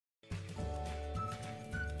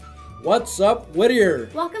What's up, Whittier?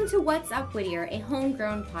 Welcome to What's Up, Whittier, a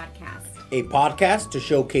homegrown podcast. A podcast to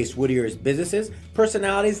showcase Whittier's businesses,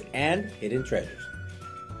 personalities, and hidden treasures.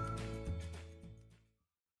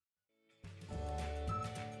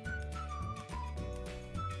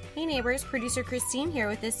 Hey neighbors, producer Christine here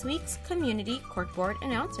with this week's Community Corkboard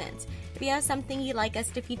announcements. If you have something you'd like us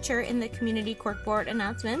to feature in the Community Corkboard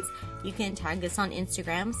announcements, you can tag us on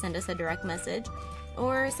Instagram, send us a direct message,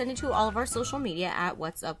 or send it to all of our social media at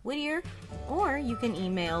What's Up Whittier, or you can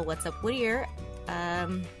email What's Up Whittier.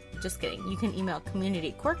 Just kidding. You can email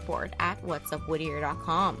communitycorkboard at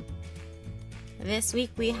whatsupwhittier.com. This week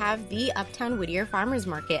we have the Uptown Whittier Farmers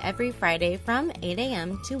Market every Friday from 8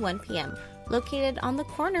 a.m. to 1 p.m., located on the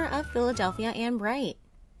corner of Philadelphia and Bright.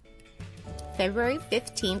 February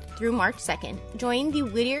 15th through March 2nd, join the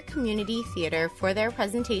Whittier Community Theater for their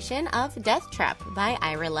presentation of Death Trap by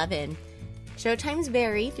Ira Levin. Showtimes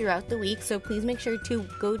vary throughout the week, so please make sure to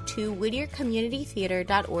go to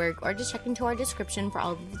whittiercommunitytheater.org or just check into our description for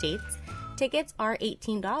all of the dates. Tickets are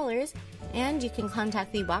 $18, and you can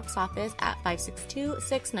contact the box office at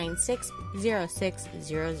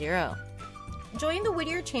 562-696-0600. Join the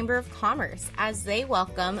Whittier Chamber of Commerce as they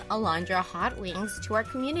welcome Alondra Hot Wings to our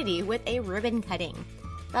community with a ribbon cutting.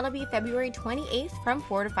 That'll be February 28th from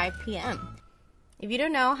 4 to 5 p.m. If you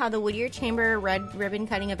don't know how the Whittier Chamber Red Ribbon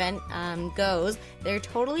Cutting event goes, they're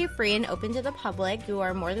totally free and open to the public. You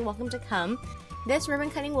are more than welcome to come. This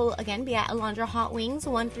ribbon cutting will again be at Alondra Hot Wings,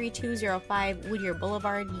 13205 Whittier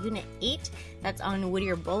Boulevard, Unit 8. That's on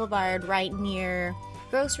Whittier Boulevard, right near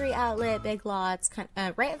Grocery Outlet, Big Lots,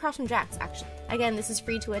 right across from Jack's, actually. Again, this is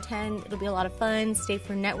free to attend. It'll be a lot of fun. Stay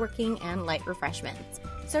for networking and light refreshments.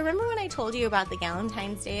 So remember when I told you about the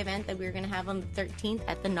Galentine's Day event that we were going to have on the 13th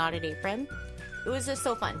at the Knotted Apron? It was just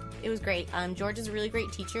so fun. It was great. George is a really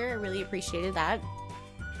great teacher. I really appreciated that.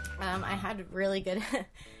 I had really good...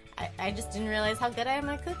 I just didn't realize how good I am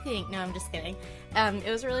at cooking. No, I'm just kidding. It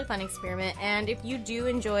was a really fun experiment. And if you do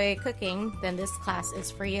enjoy cooking, then this class is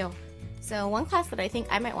for you. So one class that I think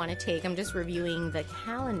I might want to take, I'm just reviewing the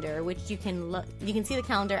calendar, which you can see the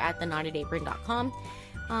calendar at thenotedapron.com.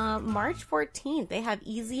 March 14th, they have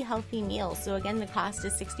easy, healthy meals. So again, the cost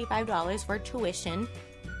is $65 for tuition.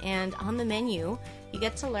 And on the menu, you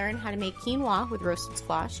get to learn how to make quinoa with roasted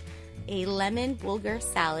squash, a lemon bulgur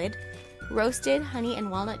salad, roasted honey and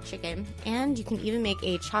walnut chicken, and you can even make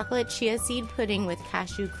a chocolate chia seed pudding with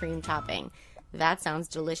cashew cream topping. That sounds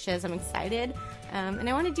delicious. I'm excited. And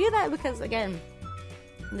I want to do that because, again,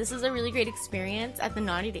 this is a really great experience at the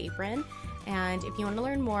Knotted Apron. And if you want to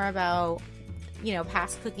learn more about,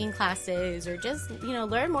 past cooking classes or just,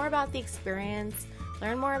 learn more about the experience,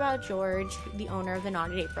 learn more about George, the owner of the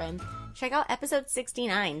Knotted Apron, check out episode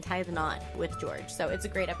 69, Tie the Knot with George. So it's a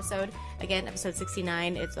great episode. Again, episode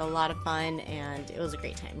 69, it's a lot of fun and it was a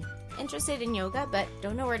great time. Interested in yoga but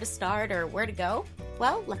don't know where to start or where to go?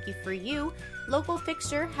 Well, lucky for you, Local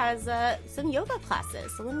Fixture has some yoga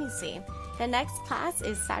classes. So let me see. The next class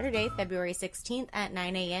is Saturday, February 16th at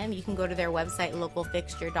 9 a.m. You can go to their website,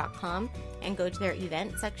 localfixture.com, and go to their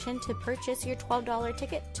event section to purchase your $12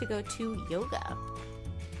 ticket to go to yoga.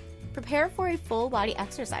 Prepare for a full body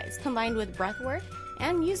exercise combined with breath work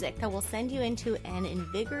and music that will send you into an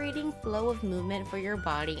invigorating flow of movement for your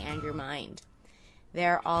body and your mind.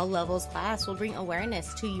 Their all levels class will bring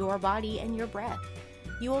awareness to your body and your breath.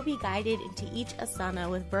 You will be guided into each asana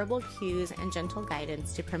with verbal cues and gentle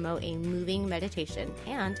guidance to promote a moving meditation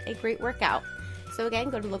and a great workout. So again,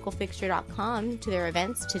 go to localfixture.com to their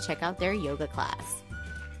events to check out their yoga class.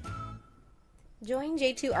 Join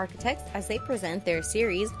J2 Architects as they present their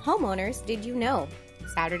series, Homeowners Did You Know?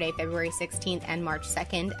 Saturday, February 16th and March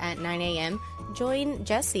 2nd at 9 a.m. Join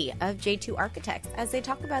Jesse of J2 Architects as they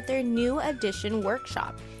talk about their new addition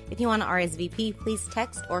workshop. If you want to RSVP, please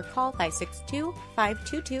text or call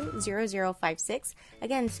 562-522-0056.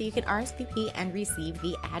 Again, so you can RSVP and receive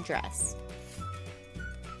the address.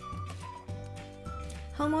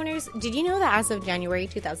 Homeowners, did you know that as of January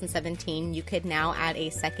 2017, you could now add a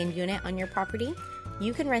second unit on your property?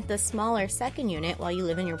 You can rent the smaller second unit while you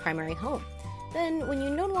live in your primary home. Then, when you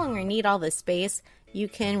no longer need all this space, you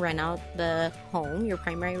can rent out the home, your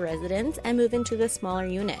primary residence, and move into the smaller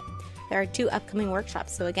unit. There are 2 upcoming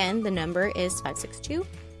workshops, so again, the number is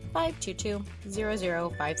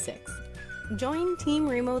 562-522-0056. Join Team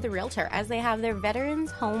Remo the Realtor as they have their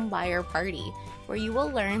Veterans Home Buyer Party, where you will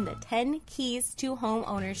learn the 10 Keys to Home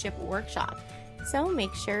Ownership workshop. So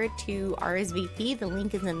make sure to RSVP. The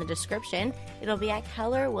link is in the description. It'll be at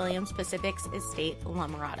Keller Williams Pacific's Estate, La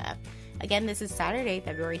Mirada. Again, this is Saturday,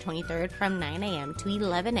 February 23rd from 9 a.m. to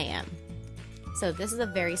 11 a.m. So this is a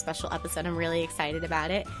very special episode. I'm really excited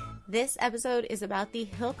about it. This episode is about the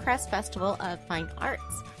HILLCREST Festival of Fine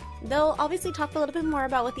Arts. They'll obviously talk a little bit more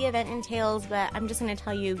about what the event entails, but I'm just going to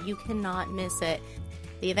tell you, you cannot miss it.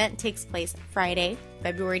 The event takes place Friday,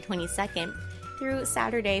 February 22nd, through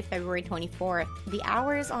Saturday, February 24th. The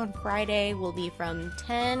hours on Friday will be from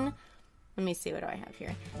 10, let me see, what do I have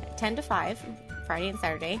here? 10 to 5, Friday and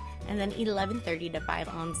Saturday, and then 11:30 to 5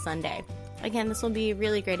 on Sunday. Again, this will be a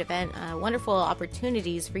really great event, wonderful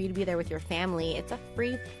opportunities for you to be there with your family. It's a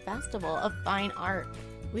free festival of fine art.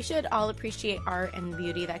 We should all appreciate art and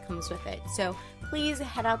beauty that comes with it. So please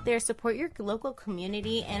head out there, support your local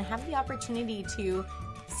community, and have the opportunity to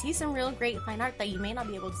see some real great fine art that you may not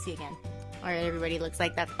be able to see again. All right, everybody, looks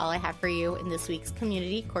like that's all I have for you in this week's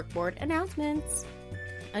Community Corkboard announcements.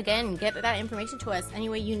 Again, get that information to us any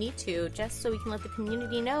way you need to, just so we can let the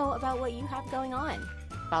community know about what you have going on.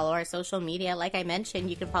 Follow our social media. Like I mentioned,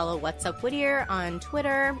 you can follow What's Up Whittier on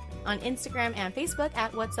Twitter, on Instagram and Facebook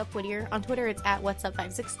at What's Up Whittier. On Twitter, it's at What's Up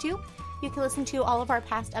 562. You can listen to all of our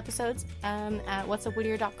past episodes at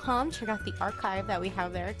whatsupwhittier.com. Check out the archive that we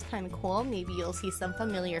have there. It's kind of cool. Maybe you'll see some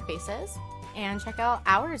familiar faces. And check out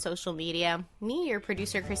our social media. Me, your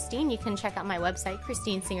producer, Christine. You can check out my website,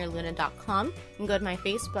 christinesingerluna.com. You can go to my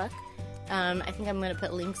Facebook. I think I'm going to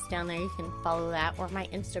put links down there. You can follow that. Or my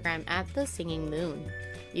Instagram at The Singing Moon.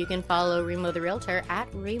 You can follow Remo the Realtor at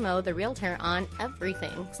Remo the Realtor on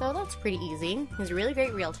everything. So that's pretty easy. He's a really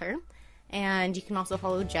great realtor. And you can also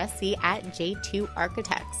follow Jesse at J2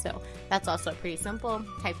 Architects. So that's also pretty simple.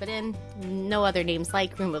 Type it in. No other names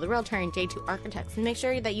like Remo the Realtor and J2 Architects. And make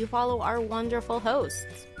sure that you follow our wonderful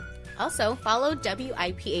hosts. Also, follow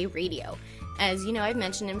WIPA Radio. As you know, I've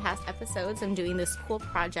mentioned in past episodes, I'm doing this cool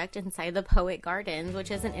project inside the Poet Gardens,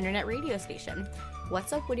 which is an internet radio station.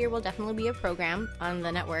 What's Up Whittier will definitely be a program on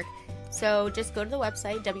the network. So just go to the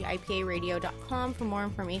website, wiparadio.com, for more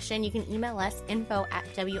information. You can email us,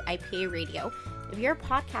 info@wiparadio. If you're a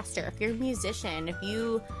podcaster, if you're a musician, if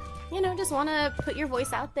you just want to put your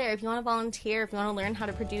voice out there, if you want to volunteer, if you want to learn how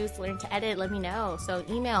to produce, learn to edit, let me know. So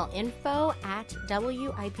email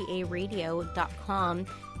info@wiparadio.com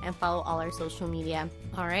and follow all our social media.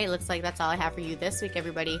 All right, looks like that's all I have for you this week,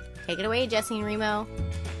 everybody. Take it away, Jesse and Remo.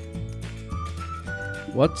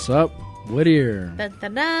 What's up, Whittier?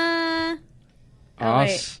 Da-da-da.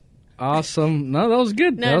 Awesome. No, that was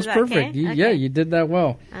good. No, that was perfect. okay? Yeah, you did that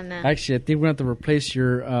well. I know. Actually, I think we're going to have to replace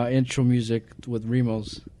your intro music with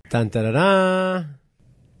Remo's. Dun-da-da-da.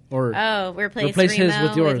 Or replace his Remo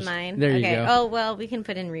with yours. with mine. There you go. Oh, well, we can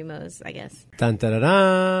put in Remo's, I guess.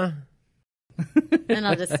 Dun-da-da-da. And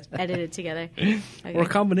I'll just edit it together. Okay. Or a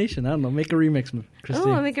combination. I don't know. Make a remix, Christine.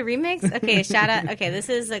 Oh, I'll make a remix? Okay, shout out. Okay, this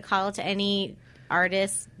is a call to any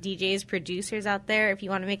artists, DJs, producers out there. If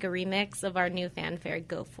you want to make a remix of our new fanfare,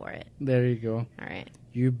 go for it. There you go. All right.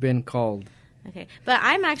 You've been called. Okay. But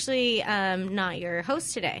I'm actually not your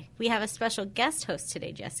host today. We have a special guest host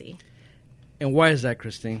today, Jesse. And why is that,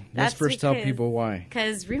 Christine? Let's first tell because- people why.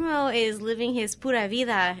 Because Remo is living his pura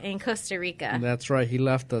vida in Costa Rica. That's right. He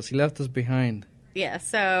left us. He left us behind. Yeah,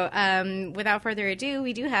 so without further ado,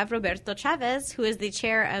 we do have Roberto Chavez, who is the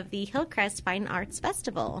chair of the HILLCREST Fine Arts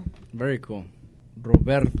Festival. Very cool.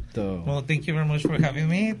 Roberto. Well, thank you very much for having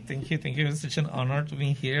me. Thank you. It's such an honor to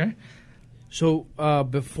be here. So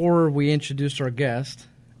before we introduce our guest,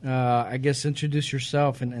 I guess introduce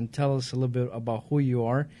yourself and tell us a little bit about who you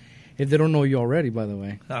are. If they don't know you already, by the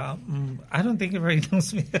way. I don't think everybody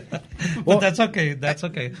knows me. But that's okay. That's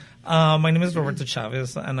okay. My name is Roberto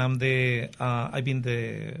Chavez, and I've been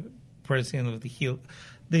the president of the HILL.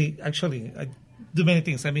 Actually, I do many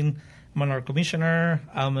things. I'm an art commissioner.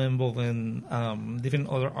 I'm involved in different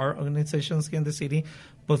other art organizations here in the city.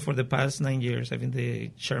 But for the past 9 years, I've been the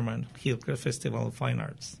chairman of HILLCREST Festival of Fine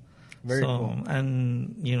Arts. Very cool.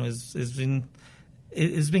 And, it's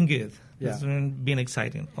been good. Yeah. It's been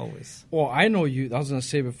exciting always. Well, I know you. I was going to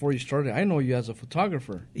say before you started, I know you as a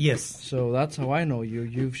photographer. Yes. So that's how I know you.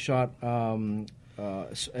 You've shot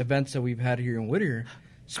events that we've had here in Whittier,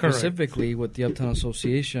 specifically with the Uptown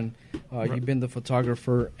Association. Right. You've been the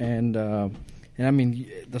photographer, and I mean,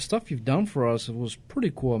 the stuff you've done for us, it was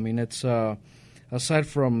pretty cool. I mean, it's aside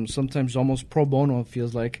from sometimes almost pro bono, it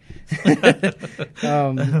feels like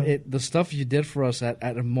the stuff you did for us at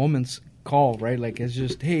a moment's call, right? Like, it's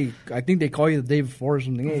just, hey, I think they call you the day before or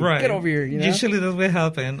something. Hey, right. Get over here. Usually that's what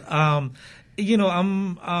happens. I'm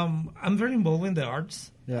very involved in the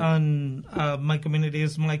arts, and my community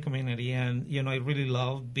is my community, and I really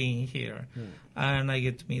love being here, and I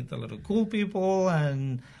get to meet a lot of cool people,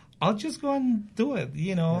 and I'll just go and do it.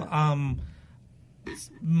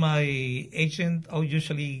 My agent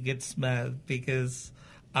usually gets mad because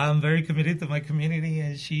I'm very committed to my community,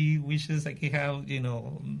 and she wishes I could have,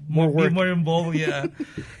 More work. be more involved. Yeah.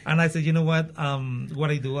 And I said, you know what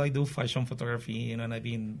I do fashion photography, and I've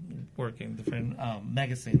been working in different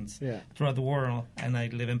magazines throughout the world, and I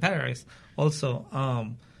live in Paris also.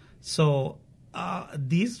 So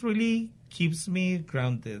this really keeps me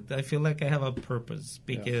grounded. I feel like I have a purpose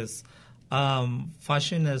because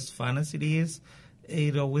fashion, as fun as it is,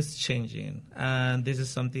 it's always changing, and this is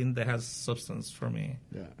something that has substance for me.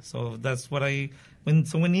 Yeah. So that's what when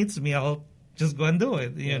someone needs me, I'll just go and do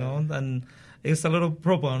it. You know, and it's a little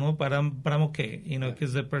pro bono, but I'm okay.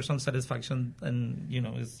 Because the person's satisfaction and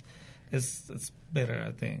it's better.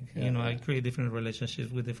 I think I create different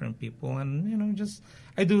relationships with different people, and just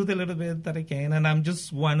I do the little bit that I can, and I'm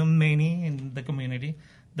just one of many in the community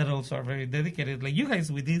that also are very dedicated, like you guys,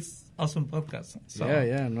 with this awesome podcast. So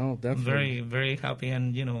no, definitely. I'm very, very happy,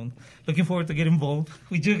 and looking forward to get involved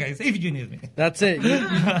with you guys if you need me. That's it.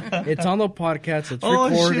 It's on the podcast. It's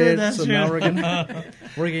recorded. So now we're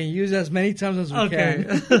gonna use it as many times as we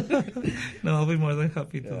can. No, I'll be more than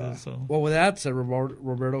happy to do so. Well, with that said,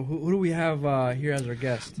 Roberto, who do we have here as our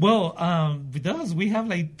guest? Well, with us, we have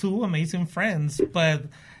like two amazing friends, but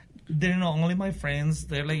they're not only my friends.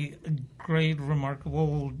 They're like great,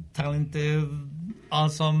 remarkable, talented,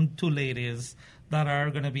 awesome two ladies that are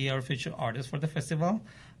going to be our featured artists for the festival.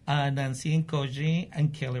 Nancy Enkoji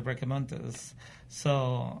and Kelly Bracamontes.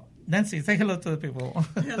 So, Nancy, say hello to the people.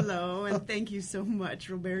 Hello, and thank you so much,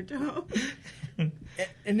 Roberto.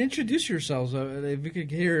 And introduce yourselves. If you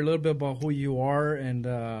could hear a little bit about who you are, and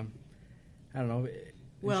I don't know.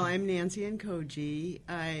 Well, I'm Nancy Enkoji.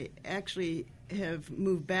 I actually have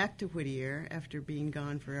moved back to Whittier after being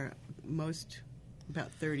gone for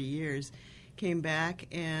about 30 years. Came back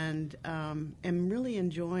and am really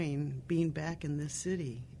enjoying being back in this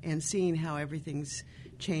city and seeing how everything's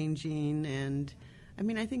changing. And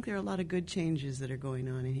I think there are a lot of good changes that are going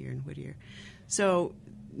on in here in Whittier. So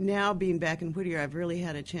now being back in Whittier, I've really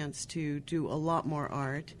had a chance to do a lot more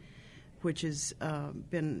art, which has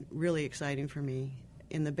been really exciting for me.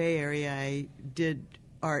 In the Bay Area, I did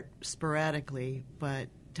art sporadically, but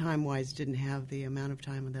time-wise didn't have the amount of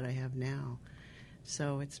time that I have now.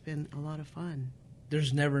 So it's been a lot of fun.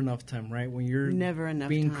 There's never enough time, right? When you're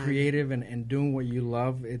being creative and doing what you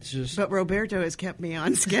love, it's just... But Roberto has kept me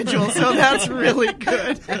on schedule, so that's really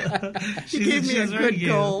good. He gave me a good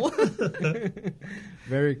goal.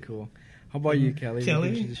 Very cool. How about you, Kelly?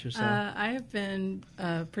 Introduce yourself. I have been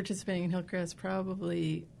participating in HILLCREST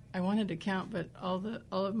probably... I wanted to count, but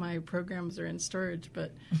all of my programs are in storage.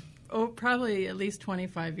 But probably at least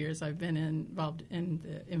 25 years I've been involved in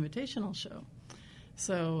the invitational show.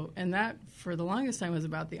 So, and that for the longest time was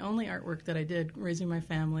about the only artwork that I did, raising my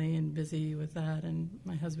family and busy with that. And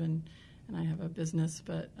my husband and I have a business,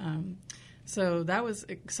 but so that was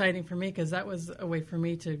exciting for me because that was a way for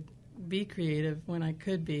me to be creative when I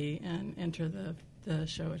could be and enter the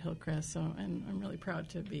show at HILLCREST. So, and I'm really proud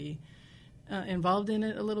to be involved in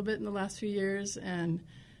it a little bit in the last few years, and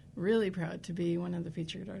really proud to be one of the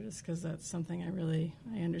featured artists because that's something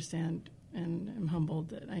I understand and am humbled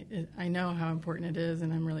that I know how important it is,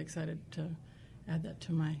 and I'm really excited to add that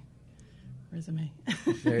to my resume.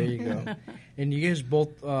 There you go. And you guys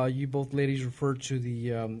both ladies refer to the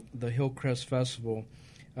HILLCREST Festival.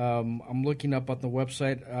 I'm looking up on the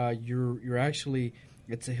website. You're actually,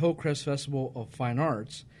 it's a HILLCREST Festival of Fine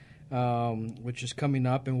Arts. Which is coming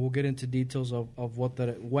up, and we'll get into details of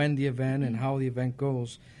when the event and how the event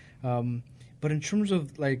goes. But in terms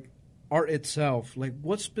of like art itself, like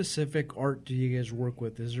what specific art do you guys work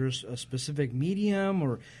with? Is there a specific medium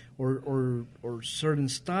or certain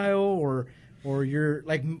style, or you're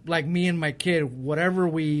like me and my kid, whatever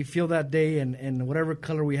we feel that day and whatever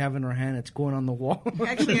color we have in our hand, it's going on the wall?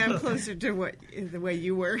 Actually, I'm closer to the way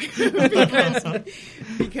you work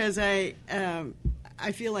because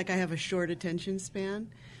I feel like I have a short attention span.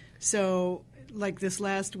 So, like this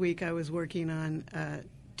last week, I was working on a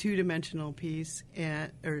two-dimensional piece,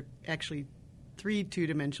 or actually 3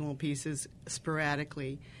 two-dimensional pieces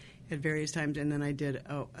sporadically at various times, and then I did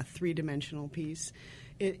a three-dimensional piece.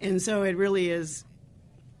 And so it really is,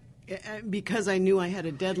 because I knew I had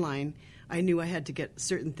a deadline, I knew I had to get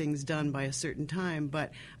certain things done by a certain time,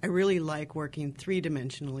 but I really like working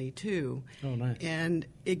three-dimensionally, too. Oh, nice. And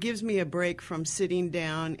it gives me a break from sitting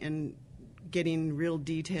down and getting real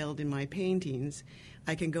detailed in my paintings.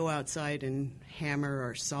 I can go outside and hammer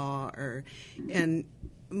or saw, and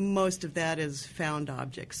most of that is found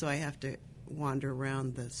objects, so I have to wander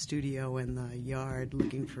around the studio and the yard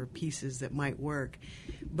looking for pieces that might work.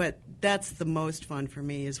 But that's the most fun for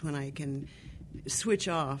me, is when I can switch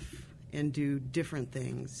off and do different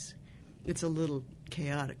things. It's a little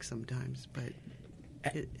chaotic sometimes, but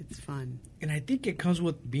it's fun. And I think it comes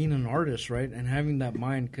with being an artist, right? And having that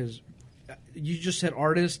mind, because you just said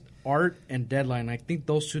artist, art, and deadline. I think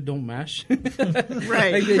those two don't match.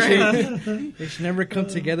 Right. They should never come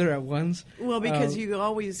together at once. Well, because you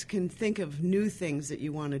always can think of new things that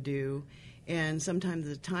you want to do, and sometimes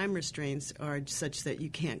the time restraints are such that you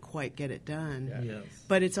can't quite get it done. Yes.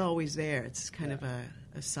 But it's always there. It's kind of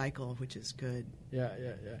a cycle, which is good. Yeah.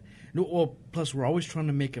 No, well, plus we're always trying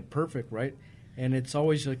to make it perfect, right? And it's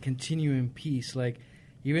always a continuing piece. Like,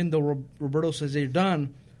 even though Roberto says they're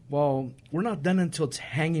done, well, we're not done until it's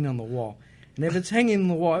hanging on the wall. And if it's hanging on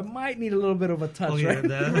the wall, it might need a little bit of a touch, right?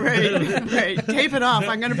 Right. Tape it off.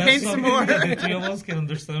 I'm going to paint some more. The three of us can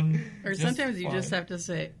understand. Or sometimes you just have to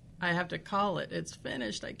say, I have to call it. It's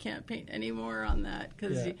finished. I can't paint any more on that.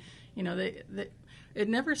 Because, it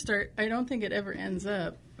never starts. I don't think it ever ends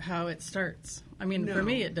up how it starts. I mean, for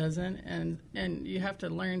me, it doesn't. And you have to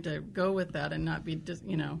learn to go with that and not be,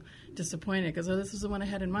 disappointed. Because, this is the one I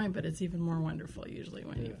had in mind, but it's even more wonderful usually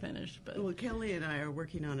when you finish. But Well, Kelly and I are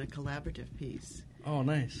working on a collaborative piece. Oh,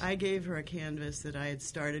 nice. I gave her a canvas that I had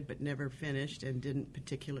started but never finished and didn't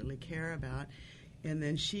particularly care about. And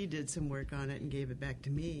then she did some work on it and gave it back to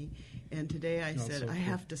me. And today I said, I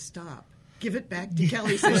have to stop. Give it back to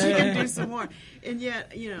Kelly so she can do some more. And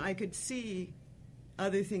yet, I could see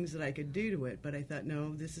other things that I could do to it. But I thought,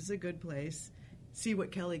 no, this is a good place. See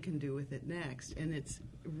what Kelly can do with it next. And it's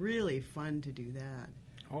really fun to do that.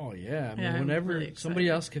 Oh, yeah. I mean, Yeah, I'm whenever really somebody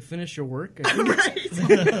else can finish your work. I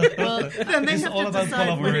Right. well, Then they It's have all to about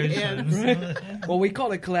decide when it collaboration. ends. well, we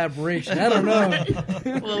call it collaboration. I don't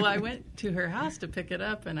know. well, I went to her house to pick it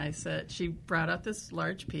up, and I said, she brought out this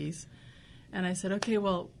large piece, and I said, okay,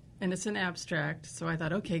 well, and it's an abstract, so I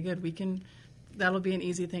thought, okay, good, that'll be an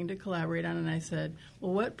easy thing to collaborate on. And I said,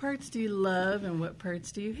 well, what parts do you love and what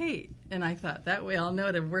parts do you hate? And I thought, that way I'll know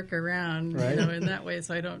to work around, Right. in that way,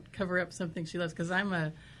 so I don't cover up something she loves, because I'm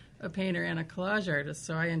a painter and a collage artist,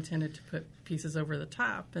 so I intended to put pieces over the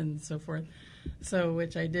top and so forth. So,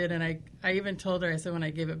 which I did, and I even told her, I said, when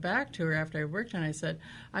I gave it back to her after I worked on it, I said,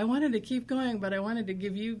 I wanted to keep going, but I wanted to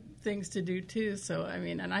give you things to do too. So, I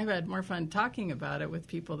mean, and I've had more fun talking about it with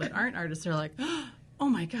people that aren't artists. They're like, oh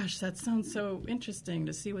my gosh, that sounds so interesting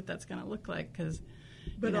to see what that's going to look like.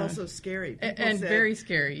 But also scary. People and said, very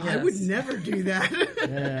scary, yes. I would never do that.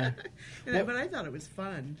 Yeah. But I thought it was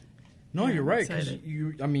fun. No, you're right. Because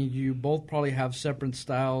excited. you both probably have separate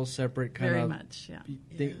styles, separate kind Very of much, yeah.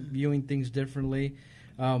 viewing things differently.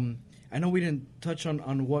 I know we didn't touch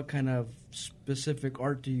on what kind of specific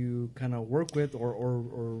art do you kind of work with,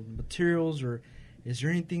 or materials, or is there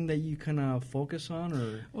anything that you kind of focus on?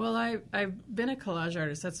 Or Well, I've been a collage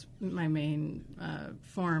artist. That's my main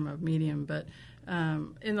form of medium. But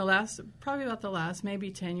in probably about the last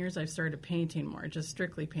maybe 10 years, I've started painting more, just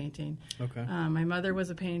strictly painting. Okay. My mother was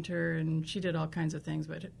a painter, and she did all kinds of things,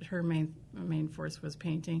 but her main force was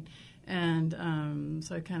painting. And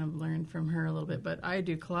so I kind of learned from her a little bit. But I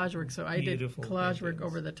do collage work, so I Beautiful did collage work paintings.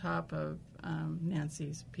 over the top of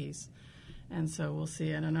Nancy's piece. And so we'll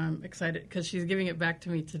see. I don't know. I'm excited because she's giving it back to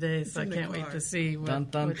me today, so I in the can't wait car. to see what, Dun,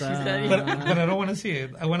 dun, what she's dun. done. But I don't want to see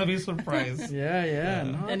it. I want to be surprised. yeah.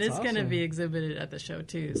 No, And that's it's going to awesome. be exhibited at the show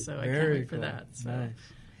too, so I can't Very wait for cool. that. So. Nice.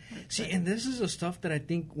 See, and this is the stuff that I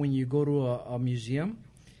think when you go to a museum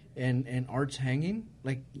and art's hanging,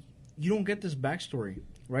 like, you don't get this backstory,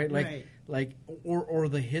 right? Like or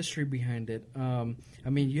the history behind it. I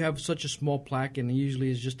mean, you have such a small plaque, and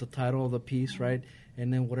usually it's just the title of the piece, right?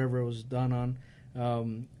 And then whatever it was done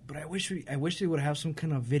on. But I wish they would have some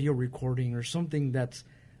kind of video recording or something that's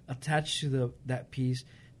attached to that piece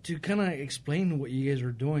to kind of explain what you guys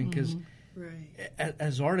are doing. Because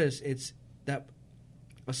as artists, it's that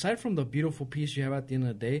aside from the beautiful piece you have at the end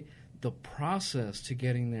of the day, the process to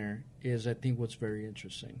getting there is, I think, what's very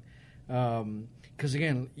interesting. Because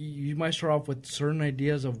again, you might start off with certain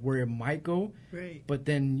ideas of where it might go, Right. but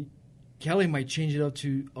then Kelly might change it up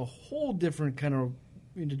to a whole different kind of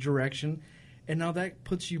direction. And now that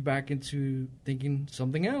puts you back into thinking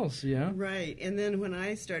something else, yeah? Right. And then when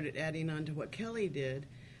I started adding on to what Kelly did,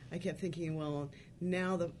 I kept thinking, well,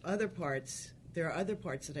 now there are other parts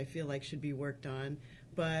that I feel like should be worked on,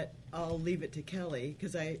 but I'll leave it to Kelly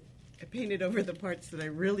because I painted over the parts that I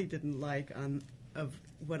really didn't like of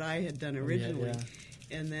what I had done originally.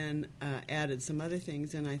 Yeah. And then added some other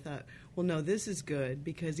things. And I thought, well, no, this is good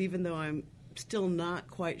because even though I'm still not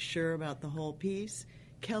quite sure about the whole piece,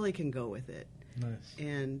 Kelly can go with it. Nice.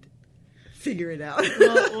 And figure it out.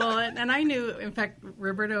 well, and I knew, in fact,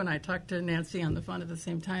 Roberto and I talked to Nancy on the phone at the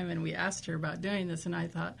same time, and we asked her about doing this, and I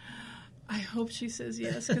thought, I hope she says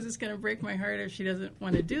yes, because it's going to break my heart if she doesn't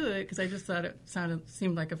want to do it, because I just thought it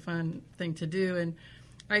seemed like a fun thing to do. And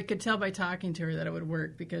I could tell by talking to her that it would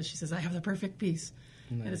work, because she says, I have the perfect piece.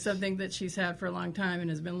 Nice. And it's something that she's had for a long time and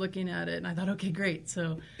has been looking at it. And I thought, okay, great.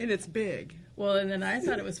 So, and it's big. Well, and then I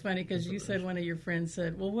thought it was funny because you said one of your friends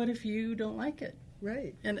said, well, what if you don't like it?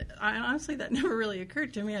 Right. And honestly, that never really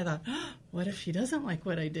occurred to me. I thought, what if she doesn't like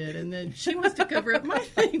what I did? And then she wants to cover up my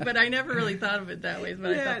thing. But I never really thought of it that way.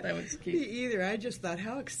 But I thought that was cute. Me either. I just thought,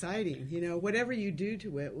 how exciting. Whatever you do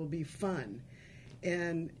to it will be fun.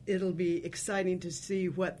 And it'll be exciting to see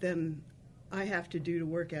what then I have to do to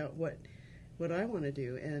work out what I want to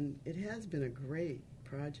do. And it has been a great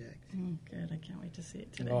project. Good. I can't wait to see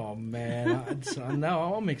it today. Oh, man.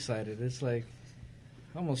 Now I'm excited. It's like,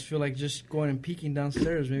 I almost feel like just going and peeking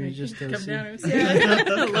downstairs, maybe just to come see. down and see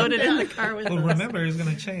it. Load it in the car with us. Well, remember, it's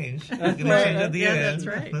going to change. It's going to change at the end. That's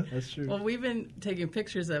right. That's true. Well, we've been taking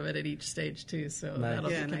pictures of it at each stage, too, so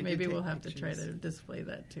nice. maybe we'll have to try to display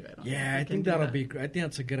that, too. I think that'll be great. I think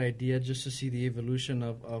that's a good idea, just to see the evolution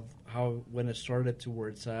of how, when it started to where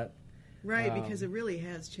it's at. Right, because it really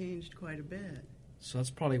has changed quite a bit. So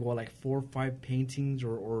that's probably, like 4 or 5 paintings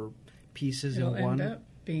or pieces It'll in one? End up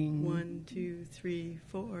being 1, 2, 3,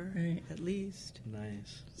 4, right. At least.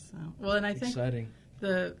 Nice. So, well, and I think exciting.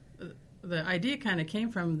 The idea kind of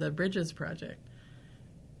came from the Bridges project,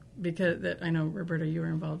 because I know, Roberto, you were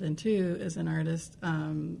involved in too as an artist.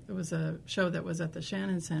 It was a show that was at the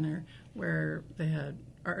Shannon Center where they had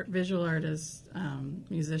visual artists,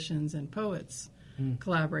 musicians, and poets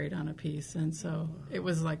collaborate on a piece, and so it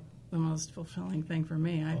was like the most fulfilling thing for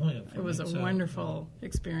me. It was a wonderful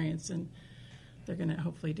experience, and they're going to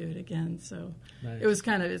hopefully do it again. So nice. It's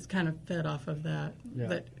kind of fed off of that. Yeah.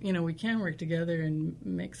 That we can work together and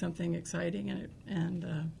make something exciting,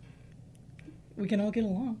 and we can all get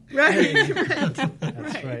along. Right.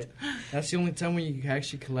 That's right. That's the only time when you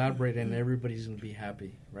actually collaborate and everybody's going to be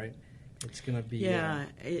happy, right? It's going to be. Yeah,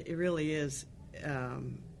 it really is.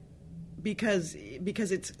 Because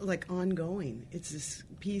it's like ongoing. It's this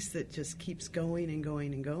piece that just keeps going and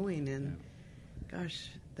going and going, and gosh,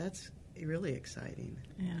 that's really exciting.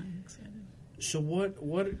 Yeah, I'm excited. So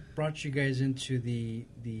what brought you guys into the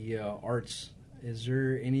arts? Is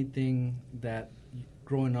there anything that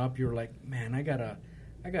growing up you were like, man, I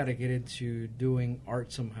gotta get into doing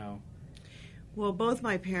art somehow? Well, both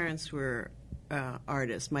my parents were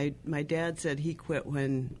artists. My dad said he quit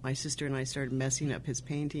when my sister and I started messing up his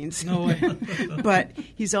paintings. No way. But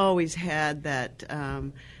he's always had that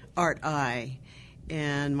art eye.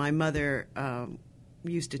 And my mother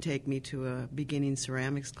used to take me to a beginning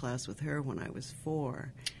ceramics class with her when I was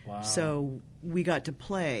 4. Wow. So we got to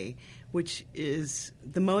play, which is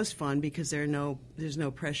the most fun because there's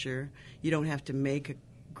no pressure. You don't have to make a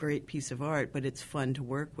great piece of art, but it's fun to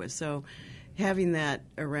work with. So having that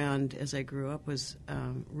around as I grew up was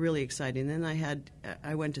really exciting. Then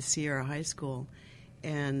I went to Sierra High School,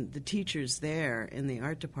 and the teachers there in the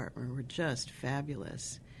art department were just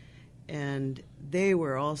fabulous. And they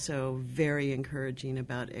were also very encouraging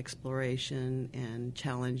about exploration and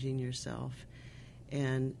challenging yourself.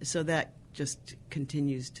 And so that just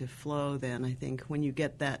continues to flow then, I think, when you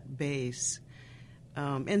get that base.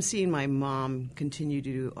 And seeing my mom continue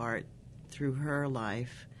to do art through her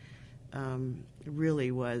life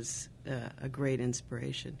really was a great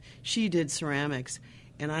inspiration. She did ceramics,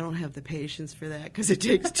 and I don't have the patience for that because it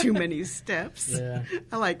takes too many steps. Yeah.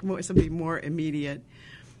 I like something more immediate.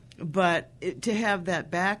 But to have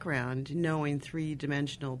that background, knowing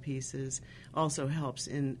 3-dimensional pieces, also helps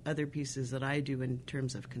in other pieces that I do in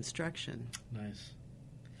terms of construction. Nice.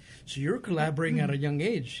 So you're collaborating at a young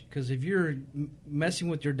age, because if you're messing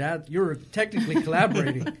with your dad, you're technically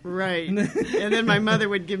collaborating. Right. And then my mother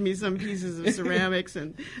would give me some pieces of ceramics,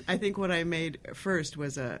 and I think what I made first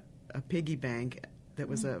was a piggy bank that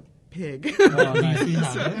was a pig. Oh, nice.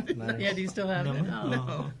 Nice. Yeah, do you still have it? Oh.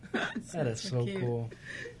 No. That is so cool.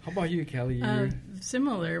 How about you, Kelly?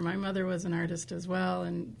 Similar. My mother was an artist as well.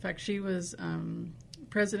 In fact, she was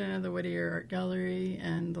president of the Whittier Art Gallery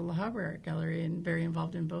and the La Habra Art Gallery, and very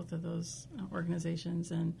involved in both of those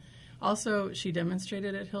organizations. And also, she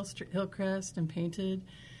demonstrated at HILLCREST and painted,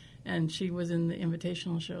 and she was in the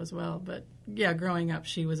invitational show as well. But yeah, growing up,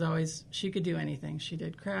 she could do anything. She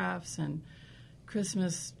did crafts and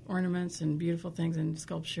Christmas ornaments and beautiful things and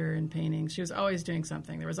sculpture and paintings. She was always doing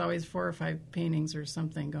something. There was always 4 or 5 paintings or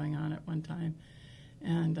something going on at one time.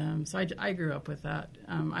 And so I grew up with that.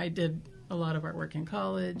 I did a lot of artwork in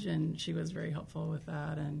college, and she was very helpful with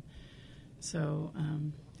that. And so,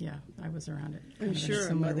 yeah, I was around it. I'm sure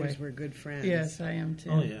our mothers were good friends. Yes, I am too.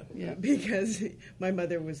 Oh, yeah. Yeah, because my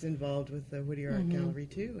mother was involved with the Whittier Art Gallery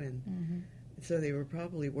too, and so they were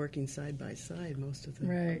probably working side by side most of the time.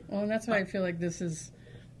 Right. Well, and that's why I feel like this is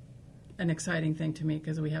an exciting thing to me,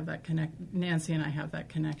 because we have that Nancy and I have that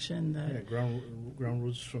connection. That ground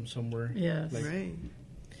roots from somewhere. Yes. Right.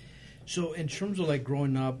 So in terms of like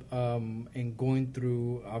growing up and going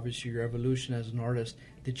through obviously your evolution as an artist,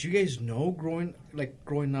 did you guys know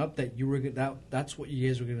growing up that you were that's what you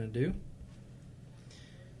guys were gonna do?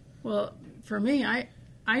 Well, for me,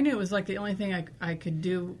 I knew it was like the only thing I could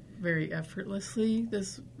do very effortlessly.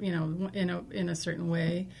 This, in a certain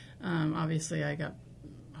way. Obviously, I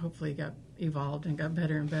hopefully got evolved and got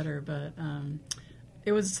better and better, but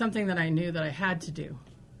it was something that I knew that I had to do.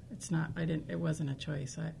 It wasn't a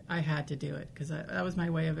choice. I had to do it because that was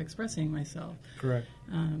my way of expressing myself. Correct.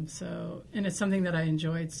 And it's something that I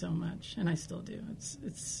enjoyed so much, and I still do.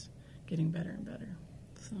 It's getting better and better.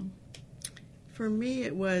 So, for me,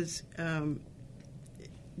 it was it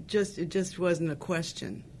just wasn't a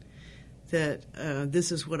question that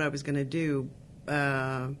this is what I was going to do.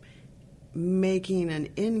 Making an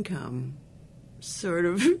income sort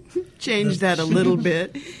of changed that a little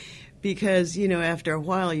bit. Because, after a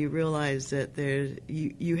while you realize that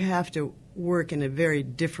you have to work in a very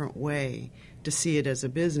different way to see it as a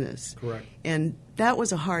business. Correct. And that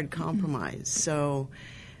was a hard compromise. So,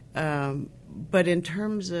 but in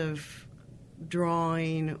terms of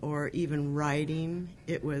drawing or even writing,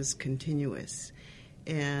 it was continuous.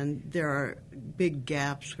 And there are big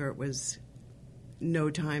gaps where it was no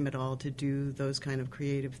time at all to do those kind of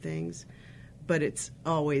creative things. But it's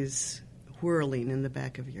always whirling in the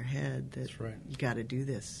back of your head that That's right. You got to do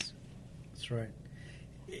this. That's right.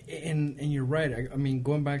 And you're right. I mean,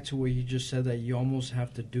 going back to what you just said, that you almost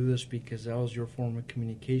have to do this because that was your form of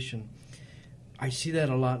communication. I see that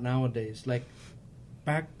a lot nowadays. Like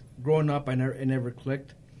back growing up, it never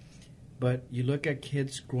clicked. But you look at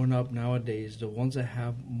kids growing up nowadays, the ones that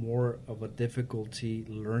have more of a difficulty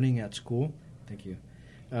learning at school. Thank you.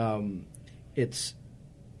 It's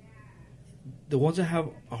the ones that have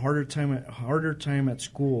a harder time at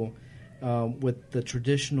school with the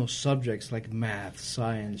traditional subjects like math,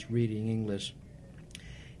 science, reading, English.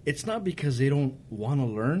 It's not because they don't want to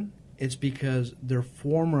learn. It's because their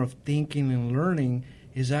form of thinking and learning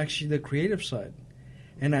is actually the creative side.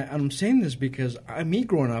 And I'm saying this because me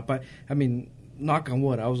growing up, I mean, knock on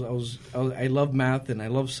wood, I love math and I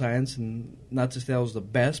love science, and not to say I was the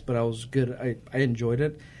best, but I was good. I enjoyed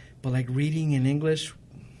it. But like reading in English,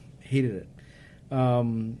 hated it.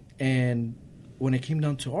 And when it came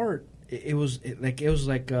down to art, it was like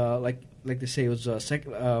they say, it was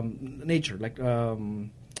nature,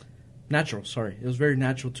 natural. Sorry, it was very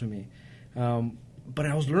natural to me. But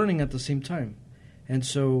I was learning at the same time, and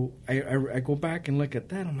so I go back and look at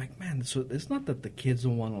that. I'm like, man, so it's not that the kids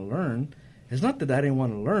don't want to learn. It's not that I didn't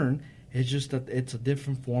want to learn. It's just that it's a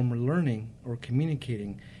different form of learning or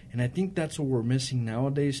communicating, and I think that's what we're missing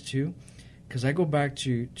nowadays too. Because I go back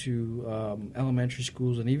to elementary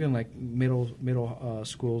schools and even like middle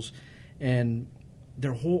schools, and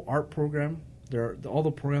their whole art program, all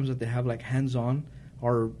the programs that they have like hands-on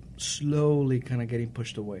are slowly kind of getting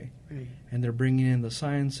pushed away. Right. And they're bringing in the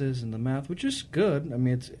sciences and the math, which is good. I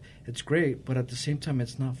mean, it's great, but at the same time,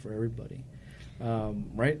 it's not for everybody,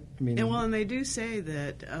 right? I mean, and they do say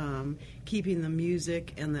that keeping the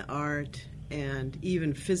music and the art and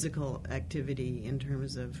even physical activity in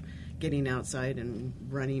terms of getting outside and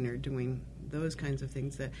running or doing those kinds of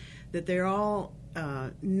things, that they're all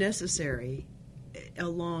necessary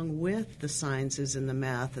along with the sciences and the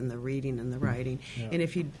math and the reading and the writing. Yeah. And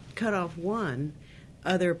if you cut off one,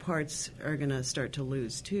 other parts are going to start to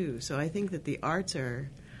lose too. So I think that the arts are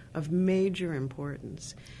of major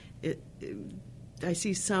importance. I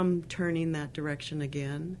see some turning that direction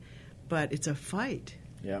again, but it's a fight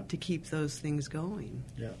to keep those things going.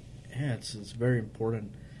 Yeah, it's very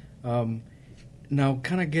important. Now,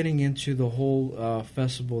 kind of getting into the whole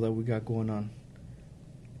festival that we got going on.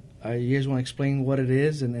 You guys want to explain what it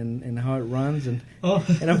is and how it runs? And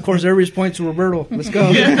of course, everybody's pointing to Roberto. Let's go.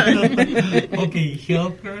 Okay,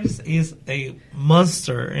 HILLCREST is a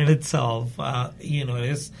monster in itself.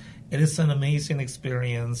 It is an amazing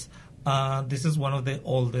experience. This is one of the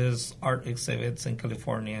oldest art exhibits in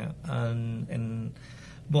California, and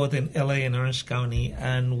both in LA and Orange County.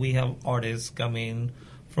 And we have artists coming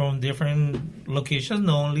from different locations,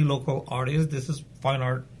 not only local artists. This is fine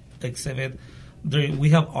art exhibit. We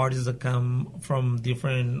have artists that come from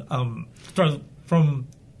different, from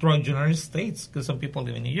throughout the United States, because some people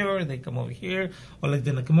live in New York, they come over here, or like the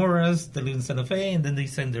Nakamuras, they live in Santa Fe, and then they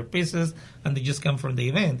send their pieces, and they just come from the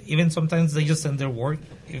event. Even sometimes they just send their work,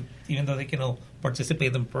 even though they cannot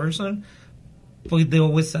participate in person, but they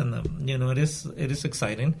always send them. You know, it is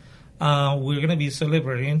exciting. We're going to be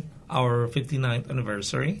celebrating our 59th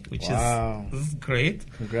anniversary, which is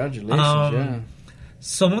great. Congratulations!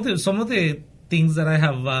 Some of the things that I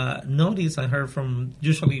have noticed, I heard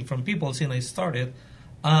usually from people since I started.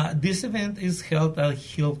 This event is held at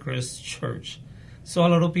HILLCREST Church. So a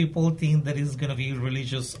lot of people think that it's going to be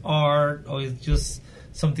religious art or it's just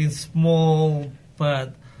something small,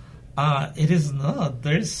 but it is not.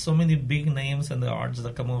 There's so many big names in the arts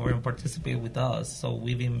that come over and participate with us. So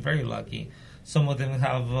we've been very lucky. Some of them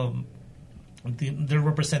have, they're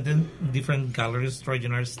representing different galleries throughout the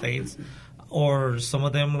United States. Or some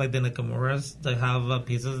of them, like the Nakamuras, they have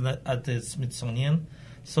pieces at the Smithsonian.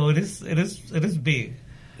 So it is big.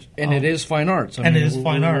 And it is fine arts. It is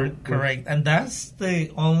fine art, correct. And that's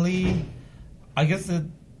the only, I guess,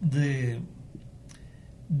 the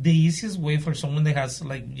easiest way for someone that has,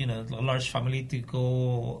 like, you know, a large family to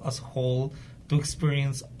go as a whole to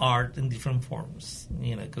experience art in different forms.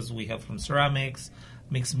 You know, because we have from ceramics,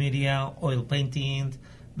 mixed media, oil painting,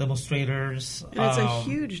 demonstrators. And it's a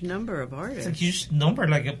huge number of artists. It's a huge number,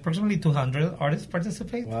 like approximately 200 artists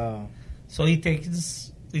participate. Wow. So it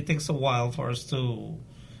takes a while for us to...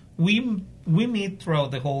 We meet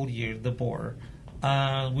throughout the whole year, the board.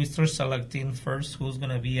 We start selecting first who's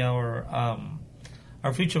going to be our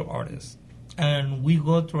future artists. And we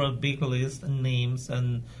go through a big list of names,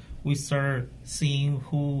 and we start seeing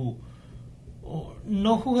who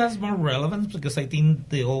has more relevance, because I think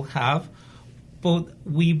they all have. But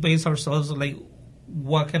we base ourselves like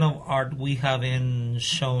what kind of art we haven't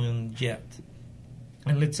shown yet.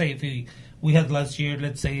 And let's say if we had last year,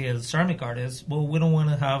 let's say, a ceramic artist, well, we don't want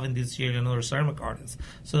to have in this year another ceramic artist.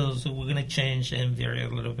 So we're going to change and vary a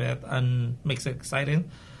little bit and makes it exciting.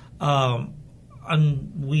 And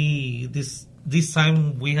this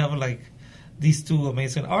time we have like these two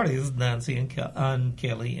amazing artists, Nancy and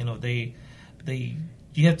Kelly. You know, they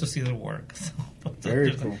you have to see their work. So,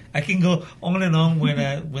 very cool. I can go on and on with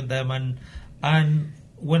them, and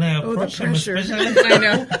when I approach them, especially, I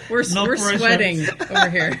know we're sweating over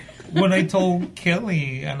here. When I told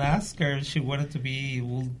Kelly and asked her she wanted to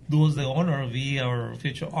was the honor of be our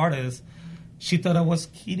future artist, she thought I was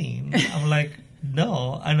kidding. I'm like,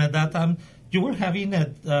 no. And at that time, you were having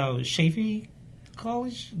at Chafee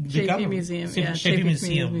College, Chafee Museum,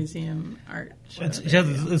 Chafee Museum art show. It's just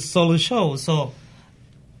a solo show, so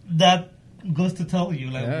that goes to tell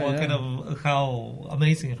you kind of how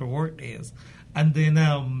amazing her work is. And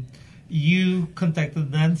then you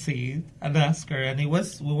contacted Nancy and asked her, and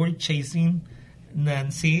we were chasing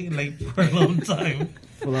Nancy like for a long time.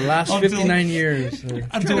 For the last 59 years.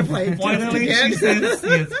 Until finally she says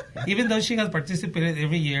yes. Even though she has participated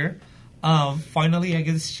every year, finally I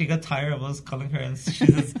guess she got tired of us calling her, and she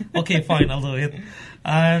says, okay, fine, I'll do it.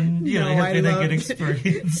 And it has been a good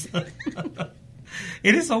experience.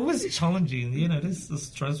 It is always challenging, it is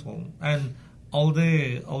stressful. And all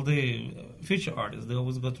the future artists, they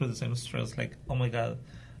always go through the same stress, like, oh my God,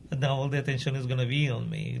 now all the attention is going to be on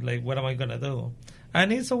me. Like, what am I going to do?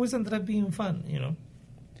 And it's always ended up being fun,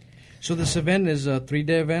 So this event is a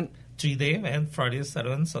 3-day event? 3-day event, Friday,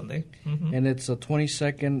 Saturday, and Sunday. Mm-hmm. And it's the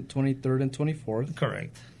 22nd, 23rd, and 24th?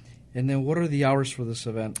 Correct. And then what are the hours for this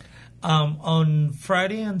event? On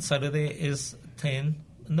Friday and Saturday is 10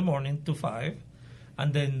 in the morning to 5.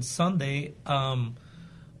 And then Sunday,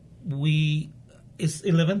 it's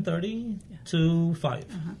 11:30 to 5.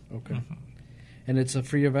 Uh-huh. Okay. Mm-hmm. And it's a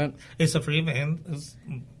free event? It's a free event.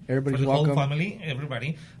 Everybody's for the welcome. whole family,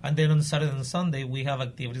 everybody. And then on Saturday and Sunday, we have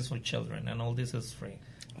activities for children, and all this is free.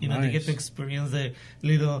 Nice. They get to experience the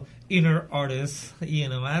little inner artists,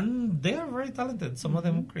 and they are very talented. Some of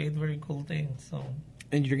them create very cool things. So.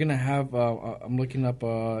 And you're going to have, I'm looking up,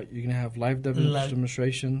 you're going to have live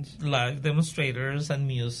demonstrations? Live demonstrators and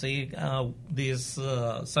music. This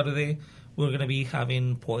Saturday, we're going to be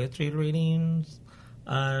having poetry readings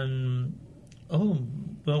and,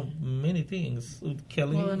 many things.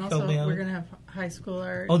 Kelly, and also we're going to have high school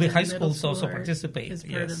art. Oh, the high schools also participate. Is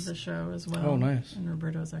part of the show as well. Oh, nice. And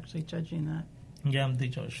Roberto's actually judging that. Yeah, I'm the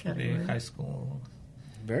judge for the high school.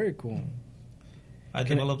 Very cool. I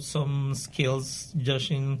developed some skills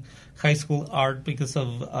judging high school art because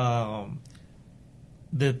of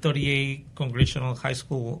the 38 Congressional High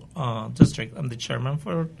School District. I'm the chairman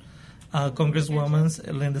for Congresswoman's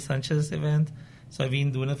Linda Sanchez event. So I've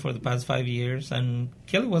been doing it for the past 5 years. And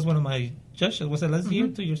Kelly was one of my judges. Was it last year?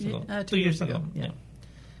 2 years ago? 2 years ago. Yeah.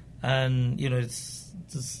 And, it's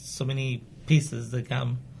just so many pieces that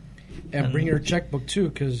come. And bring your checkbook too,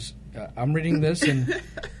 because I'm reading this and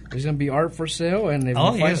there's going to be art for sale. And if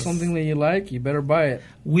you find something that you like, you better buy it.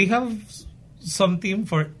 We have something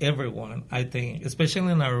for everyone, I think,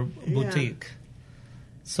 especially in our boutique.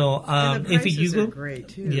 So and the if you go, are great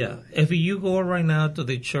too. Yeah, if you go right now to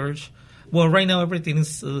the church, well, right now everything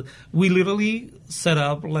is. We literally set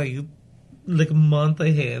up like a month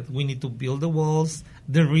ahead. We need to build the walls,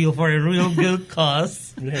 for a real good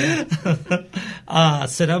cost.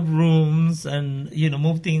 Set up rooms and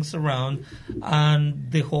move things around,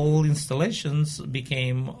 and the whole installations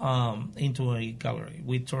became into a gallery.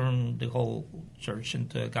 We turned the whole church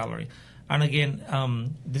into a gallery. And again,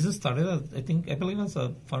 this started, I believe, as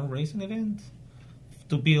a fundraising event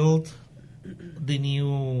to build the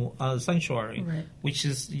new sanctuary, Right. which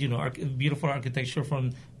is, beautiful architecture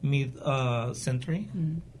from mid-century,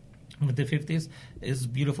 with the 50s. It's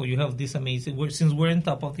beautiful. You have this amazing, since we're on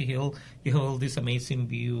top of the hill, you have all these amazing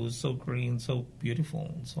views, so green, so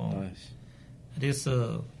beautiful. So Nice. it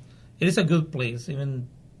is a good place, even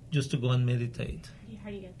just to go and meditate. How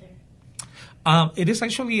do you get there? It is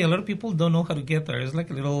actually, a lot of people don't know how to get there. It's like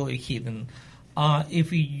a little hidden.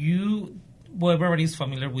 If you, everybody's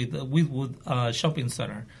familiar with Whitwood Shopping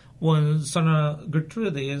Center. When Santa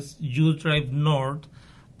Gertrudis, you drive north,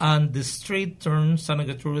 and the straight turn, Santa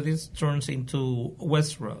Gertrudis, turns into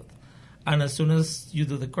West Road. And as soon as you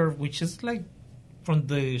do the curve, which is like from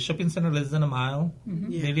the shopping center less than a mile,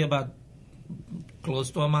 maybe about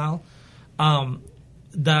close to a mile,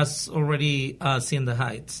 that's already Hacienda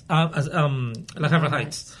Heights, La Habra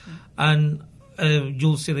Heights. And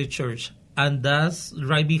you'll see the church. And that's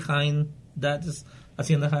right behind that is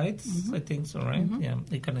Hacienda Heights, I think so, right? Yeah,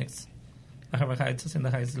 it connects. La Habra Heights, Hacienda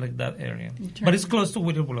Heights, like that area. But it's close to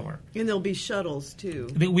Whittier Boulevard. And there'll be shuttles, too.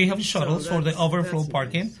 We have shuttles for the overflow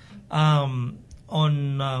parking. Nice.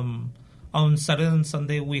 On Saturday and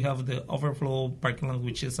Sunday, we have the overflow parking lot,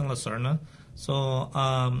 which is in La Serna. So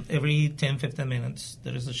every 10-15 minutes,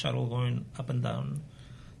 there is a shuttle going up and down.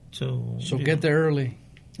 So get there early.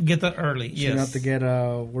 Get there early, So yes. you don't have to get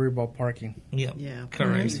worried about parking. Yeah, Yeah.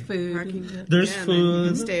 correct. There's food. Parking. There's You food.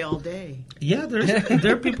 can stay all day. Yeah,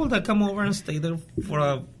 there are people that come over and stay there for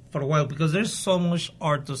a while because there's so much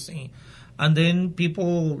art to see. And then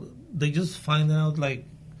people, they just find out, like,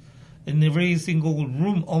 in every single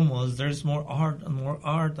room almost, there's more art and more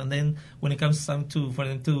art. And then when it comes time for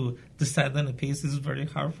them to decide on a piece, it's very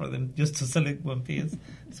hard for them just to select one piece.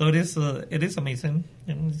 So it is amazing.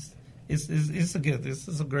 It's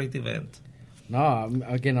a great event. No,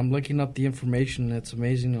 I'm looking up the information. It's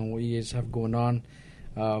amazing on what you guys have going on.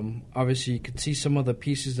 Obviously, you could see some of the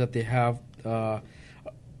pieces that they have. The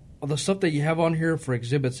stuff that you have on here for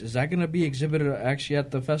exhibits, is that going to be exhibited actually at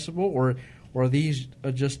the festival, or are these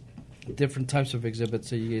just different types of exhibits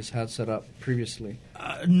that you guys had set up previously?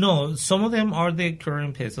 No, some of them are the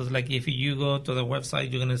current pieces. Like if you go to the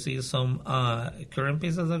website, you're going to see some current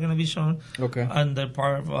pieces that are going to be shown. Okay. And they're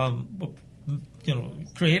part of,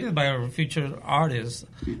 created by our future artists.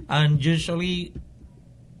 And usually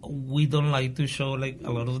we don't like to show like a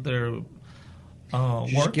lot of their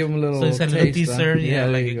Just work. give them a little so it's a little taste, teaser. Yeah,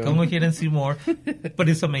 there you like go. come here and see more. But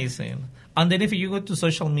it's amazing. And then if you go to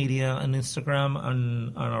social media and Instagram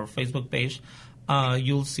and on our Facebook page,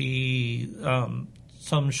 you'll see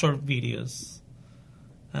some short videos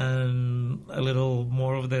and a little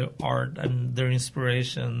more of their art and their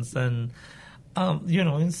inspirations and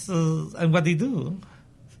it's and what they do.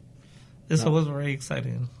 This was very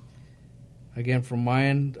exciting. Again, from my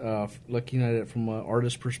end, looking at it from an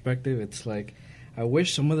artist perspective, it's like I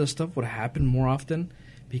wish some of this stuff would happen more often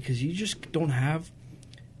because you just don't have.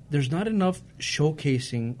 There's not enough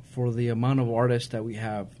showcasing for the amount of artists that we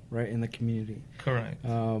have, right, in the community. Correct.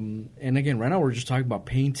 And again, right now we're just talking about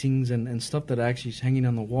paintings and stuff that actually is hanging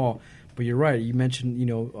on the wall. But you're right. You mentioned,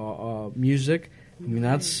 music. I mean,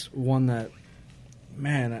 that's one that,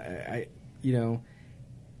 man, I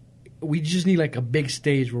we just need like a big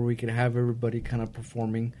stage where we could have everybody kind of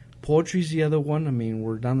performing. Poetry's the other one. I mean,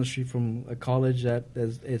 we're down the street from a college that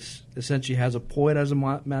it's essentially has a poet as a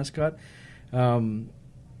mascot.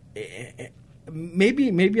 Maybe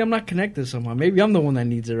I'm not connected somehow. Maybe I'm the one that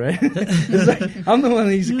needs it, right? It's like, I'm the one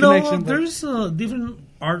that needs a connection. No, there's different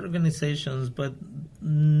art organizations, but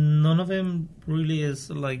none of them really is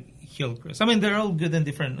like HILLCREST. I mean, they're all good in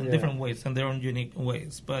different ways and their own unique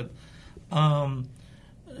ways. But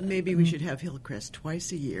Maybe we should have Hillcrest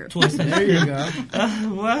twice a year. There you go.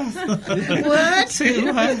 What? What?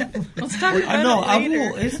 Let's talk about No, it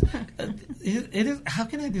later. it is. How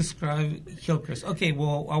can I describe Hillcrest? Okay,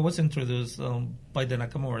 well, I was introduced by the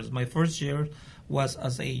Nakamura's. My first year was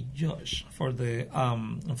as a judge for the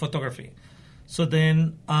photography. So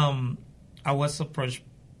then I was approached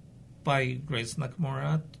by Grace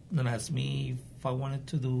Nakamura and asked me if I wanted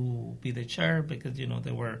to be the chair because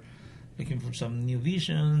they were looking for some new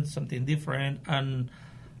vision, something different, and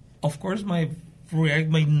of course my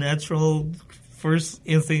natural first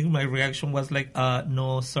instinct, my reaction was like,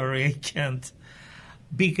 no, sorry, I can't,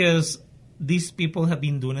 because these people have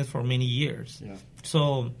been doing it for many years. Yeah.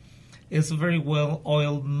 So it's a very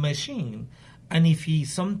well-oiled machine, and if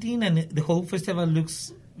something and the whole festival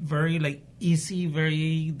looks very easy,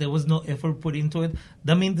 there was no effort put into it,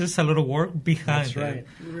 that means there's a lot of work behind That's right. it.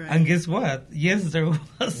 And guess what? Yes, there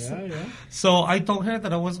was. Yeah. So I told her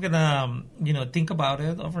that I was gonna, think about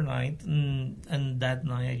it overnight, and that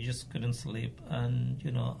night I just couldn't sleep. And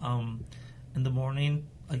in the morning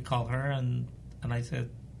I called her and I said,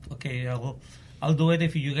 okay, I'll do it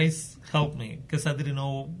if you guys help me, because I didn't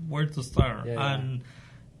know where to start. Yeah. And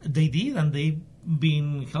they did, and they've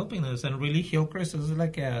been helping us. And really, Hillcrest is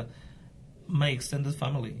like my extended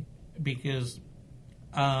family, because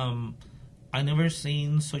I never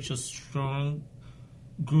seen such a strong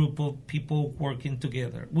group of people working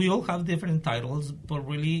together. We all have different titles, but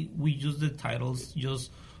really we use the titles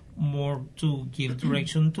just more to give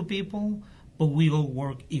direction to people, but we all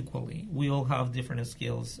work equally. We all have different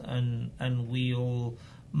skills, and we all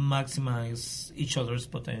maximize each other's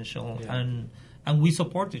potential, and we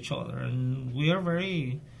support each other, and we are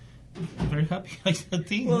very, very happy as a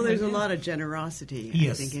team. Well, there's a lot of generosity,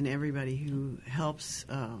 Yes. I think, in everybody who helps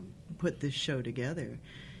put this show together.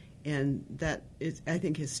 And that is, I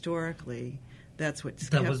think, historically, that's what's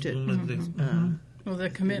kept it. Well, the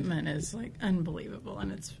commitment is unbelievable,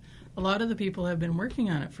 and it's a lot of the people have been working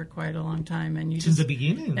on it for quite a long time, and Since the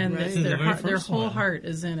beginning, and right? their whole heart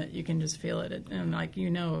is in it. You can just feel it,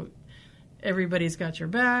 and everybody's got your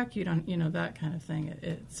back. You don't, that kind of thing.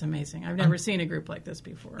 It's amazing. I've never seen a group like this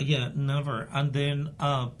before. Yeah, never. And then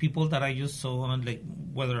people that I just saw on,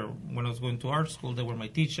 whether when I was going to art school, they were my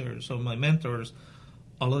teachers or my mentors.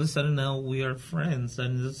 All of a sudden now we are friends,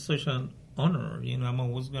 and it's such an honor. I'm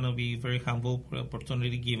always going to be very humble for the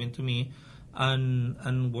opportunity given to me,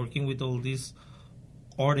 and working with all these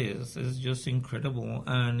artists is just incredible,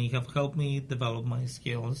 and they have helped me develop my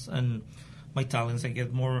skills and my talents. I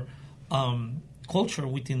get more culture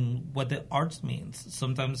within what the arts means.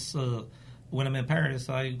 Sometimes when I'm in Paris,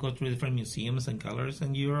 I go to different museums and galleries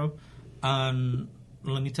in Europe, and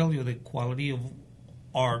let me tell you, the quality of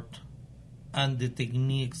art and the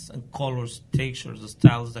techniques and colors, textures, the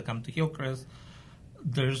styles that come to Hillcrest,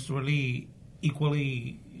 there's really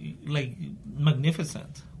equally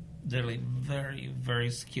magnificent. They're very, very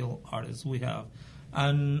skilled artists we have,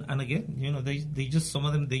 and again, they just, some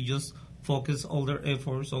of them, they just focus all their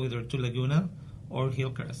efforts either to Laguna or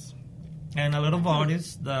Hillcrest, and a lot of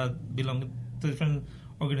artists that belong to different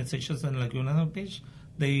organizations in Laguna Beach,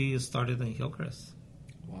 they started in Hillcrest.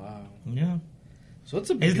 Wow. Yeah. So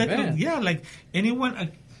it's a big event.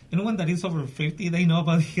 Anyone that is over 50, they know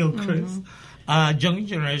about Hillcrest. Young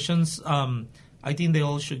generations, I think they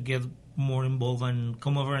all should get more involved and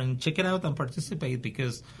come over and check it out and participate,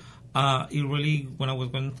 because it really, when I was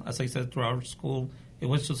going, as I said, to art school, it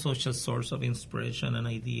was just such a source of inspiration and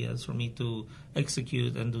ideas for me to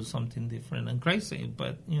execute and do something different and crazy.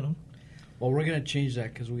 But, Well, we're going to change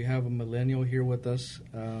that because we have a millennial here with us.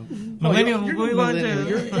 Millennial,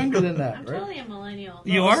 you're younger than that, I'm right? totally a millennial.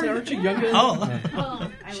 You are? Aren't you younger? Oh,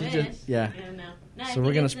 I She wish. just- yeah. I don't know. No, So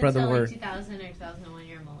we're gonna spread the word. 2000 or 2001,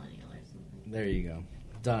 you're a millennial or something. There you go.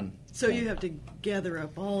 Done. So you have to gather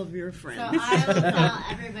up all of your friends. So I will tell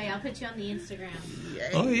everybody. I'll put you on the Instagram.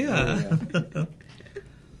 Oh, yeah.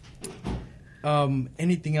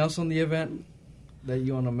 Anything else on the event that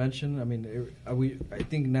you want to mention? I mean, I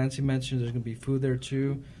think Nancy mentioned there's going to be food there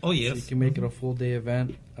too. Oh, yes. So you can make it a full day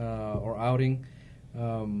event or outing.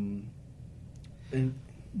 And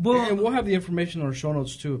we'll have the information on our show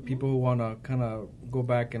notes too. If people who want to kind of go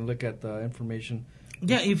back and look at the information.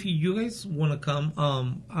 Yeah, if you guys want to come,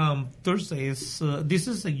 Thursdays, this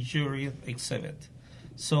is a jury exhibit.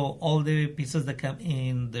 So all the pieces that come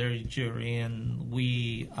in, they're jury, and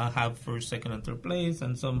we have first, second, and third place,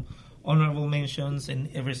 and some honorable mentions in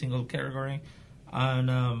every single category.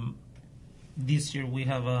 And this year we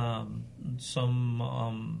have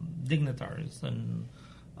some dignitaries and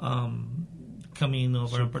coming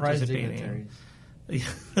over and Surprise participating. dignitaries.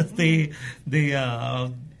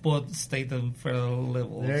 both state and federal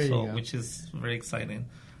level, There you go. which is very exciting.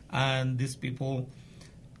 And these people,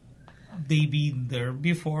 they been there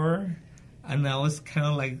before, and now it's kind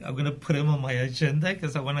of like I'm gonna put them on my agenda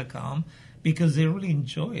because I want to come because they really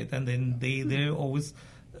enjoy it, and then they're always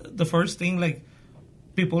the first thing, like,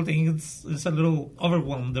 people think it's a little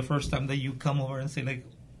overwhelmed the first time that you come over and see like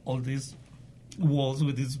all these walls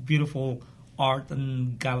with this beautiful art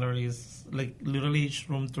and galleries. Like literally each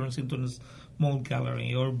room turns into a small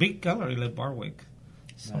gallery or big gallery like Barwick.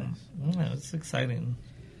 So yeah, it's exciting.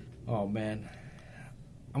 Oh man,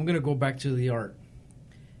 I'm gonna go back to the art,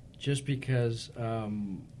 just because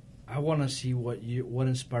I want to see what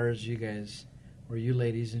inspires you guys or you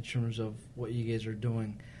ladies in terms of what you guys are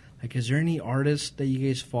doing. Like, is there any artists that you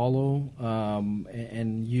guys follow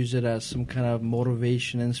and use it as some kind of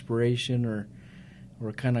motivation, inspiration, or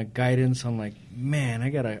kind of guidance on, like, man, I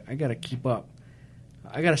gotta keep up,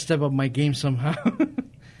 I gotta step up my game somehow?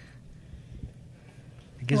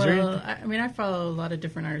 I mean, I follow a lot of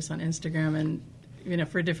different artists on Instagram, and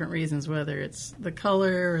for different reasons, whether it's the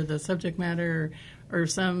color or the subject matter, or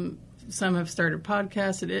some have started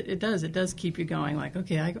podcasts. It does keep you going. Like,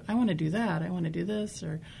 okay, I want to do that. I want to do this,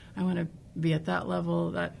 or I want to be at that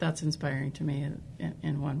level. That's inspiring to me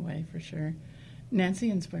in one way, for sure. Nancy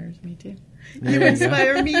inspires me too. You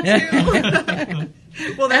inspire me too.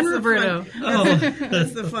 Well, that's Roberto.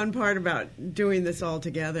 That's the fun part about doing this all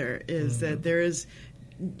together is that there is,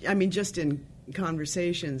 I mean, just in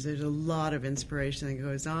conversations, there's a lot of inspiration that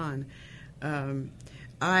goes on.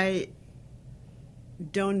 I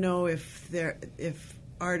don't know if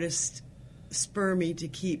artists spur me to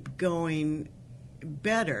keep going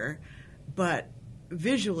better, but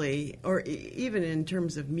visually, or even in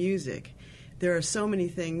terms of music, there are so many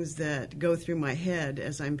things that go through my head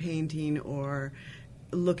as I'm painting or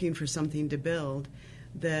looking for something to build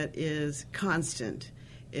that is constant.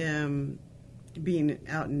 Being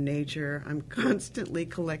out in nature, I'm constantly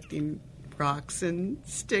collecting rocks and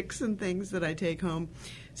sticks and things that I take home.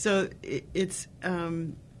 So it's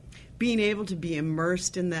being able to be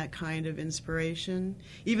immersed in that kind of inspiration,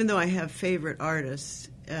 even though I have favorite artists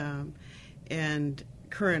and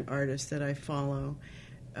current artists that I follow.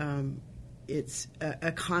 It's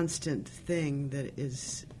a constant thing that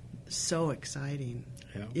is so exciting.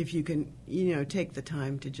 Yeah. If you can, take the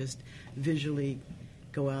time to just visually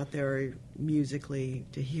go out there, or musically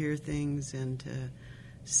to hear things and to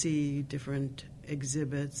see different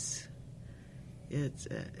exhibits.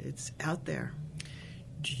 It's out there.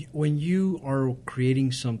 When you are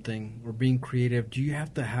creating something or being creative, do you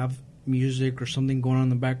have to have music or something going on in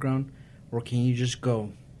the background, or can you just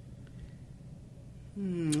go?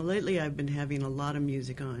 Lately I've been having a lot of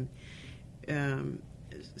music on.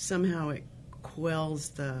 Somehow it quells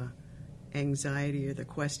the anxiety or the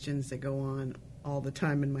questions that go on all the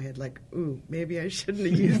time in my head, like, ooh, maybe I shouldn't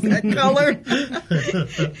have used that color.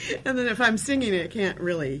 And then if I'm singing it can't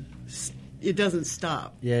really, it doesn't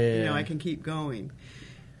stop. Yeah. I can keep going.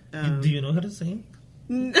 Do you know how to sing?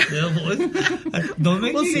 Don't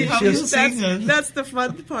make me see how you sing. That's the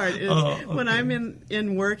fun part. Is when I'm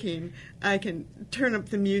in working, I can turn up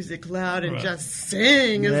the music loud and just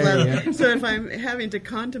sing as loud. Yeah. So if I'm having to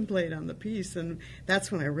contemplate on the piece, then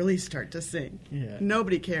that's when I really start to sing. Yeah.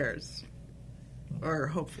 Nobody cares. Or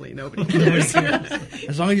hopefully nobody cares.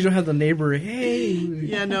 As long as you don't have the neighbor, hey.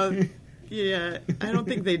 Yeah, I don't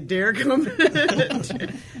think they dare come.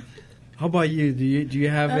 How about you? Do you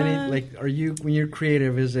have any, are you, when you're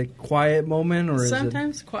creative, is it quiet moment, or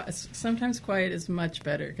sometimes sometimes quiet is much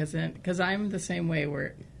better, because I'm the same way,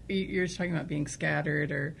 where you're talking about being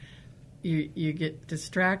scattered, or you get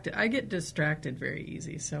distracted. I get distracted very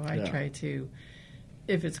easy, so I try to,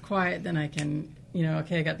 if it's quiet, then I can,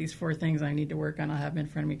 okay, I got these 4 things I need to work on. I'll have them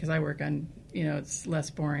in front of me, because I work on, it's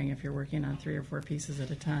less boring if you're working on 3 or 4 pieces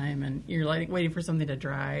at a time, and you're waiting for something to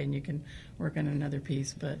dry, and you can work on another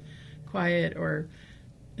piece. But quiet, or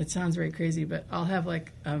it sounds very crazy, but I'll have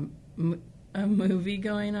like a movie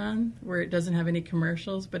going on where it doesn't have any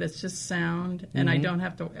commercials, but it's just sound, and I don't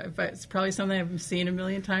have to. It's probably something I've seen a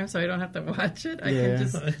million times, so I don't have to watch it. I can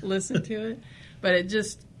just listen to it. But it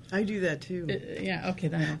just. I do that too. Okay,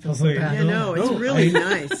 then I don't feel so bad. Yeah, no, it's really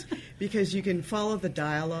nice because you can follow the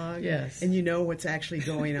dialogue, and you know what's actually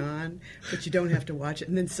going on, but you don't have to watch it.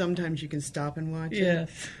 And then sometimes you can stop and watch it.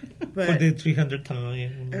 But for the 300th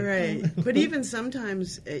time. Right. But even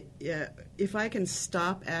sometimes, if I can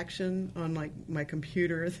stop action on like my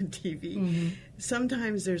computer or the TV,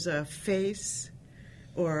 sometimes there's a face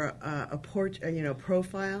or a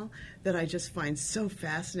profile that I just find so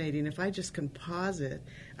fascinating. If I just can pause it,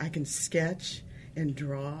 I can sketch and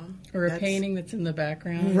draw. Or a painting that's in the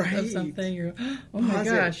background of something. You're, oh my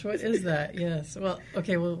gosh, what is that? Yes. Well,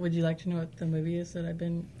 okay, well, would you like to know what the movie is that I've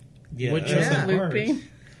been looping?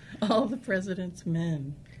 All the President's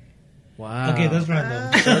Men. Wow. Okay, that's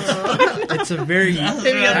random. It's a very...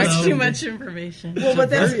 Maybe that's too much information. Well,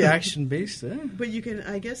 but that's very action-based. But you can,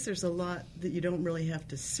 I guess there's a lot that you don't really have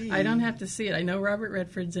to see. I don't have to see it. I know Robert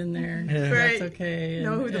Redford's in there. Yeah. That's Right. okay.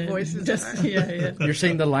 Know who the voices are. Yeah. You're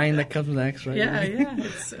saying the line that comes next, right? Yeah.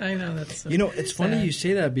 I know that's. You know, it's funny you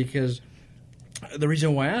say that because the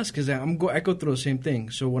reason why I ask is that I go through the same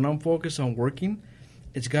thing. So when I'm focused on working,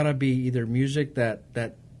 it's got to be either music that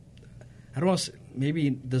I don't want to, maybe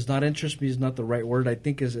does not interest me is not the right word. I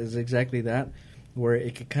think is exactly that, where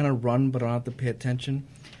it can kind of run, but I don't have to pay attention.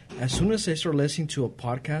 As soon as I start listening to a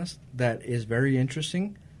podcast that is very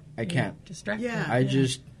interesting, I can't. Distracted.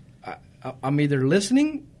 Yeah. I'm either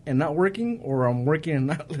listening and not working, or I'm working and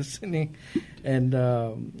not listening. And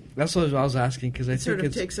that's what I was asking, because I think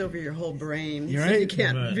it takes over your whole brain. You're so right. You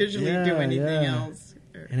can't visually do anything else.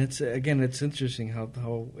 And it's interesting how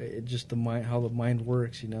it just how the mind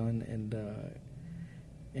works,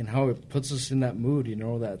 and how it puts us in that mood,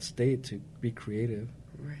 that state to be creative.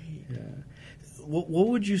 Right. Yeah. What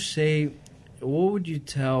would you say? What would you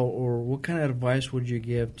tell, or what kind of advice would you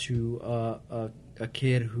give to a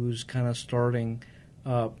kid who's kind of starting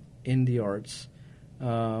in the arts?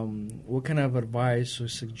 What kind of advice or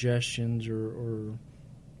suggestions or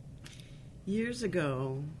Years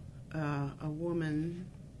ago, a woman,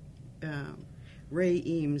 Ray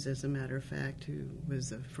Eames, as a matter of fact, who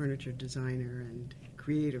was a furniture designer and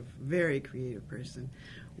very creative person,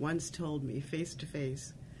 once told me face to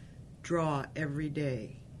face, draw every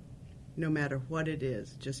day, no matter what it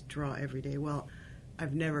is, just draw every day. Well,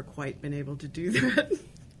 I've never quite been able to do that.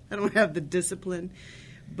 I don't have the discipline,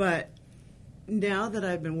 but now that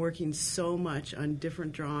I've been working so much on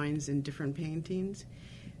different drawings and different paintings,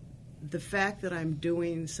 the fact that I'm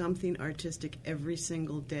doing something artistic every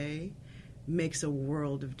single day makes a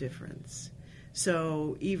world of difference.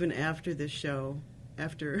 So even after this show,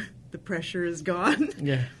 after the pressure is gone,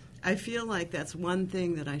 I feel like that's one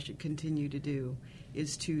thing that I should continue to do,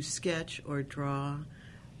 is to sketch or draw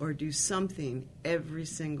or do something every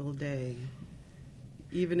single day.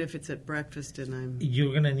 Even if it's at breakfast and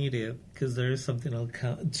You're going to need it, because there is something else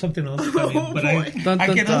coming. But boy. I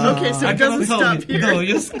cannot... Okay, so it doesn't stop here. No,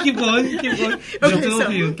 just keep going.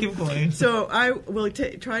 Keep going. So I will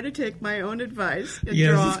try to take my own advice and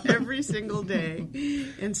draw every single day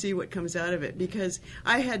and see what comes out of it. Because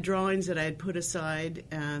I had drawings that I had put aside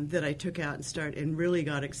that I took out and really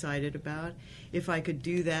got excited about. If I could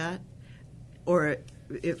do that, or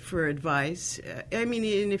for advice, and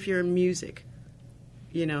if you're in music,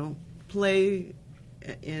 play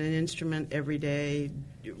an instrument every day,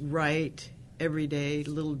 write every day,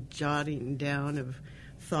 little jotting down of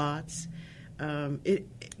thoughts.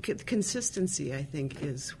 Consistency, I think,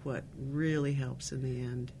 is what really helps in the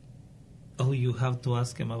end. Oh, you have to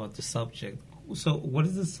ask him about the subject. So what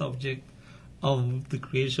is the subject of the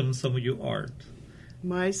creation of some of your art?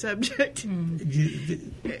 My subject? You're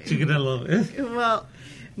going to love it. Well,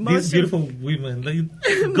 these beautiful women.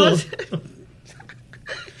 Go.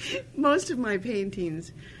 Most of my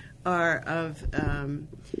paintings are of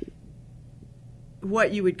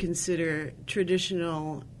what you would consider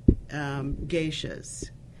traditional geishas.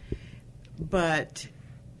 But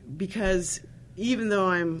because even though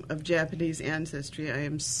I'm of Japanese ancestry, I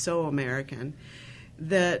am so American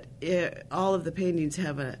that all of the paintings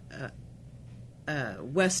have a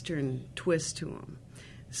Western twist to them.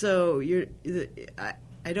 So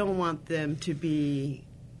I don't want them to be,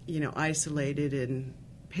 isolated and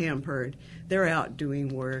pampered. They're out doing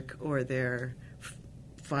work, or they're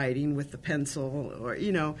fighting with the pencil, or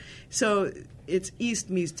so it's East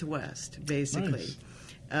meets to West, basically.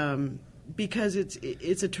 Nice. Because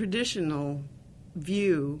it's a traditional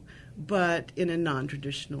view, but in a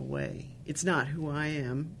non-traditional way. It's not who I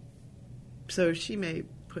am. So she may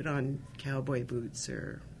put on cowboy boots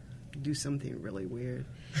or do something really weird.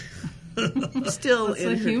 Still that's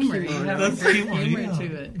in her humor. kimono. That's humor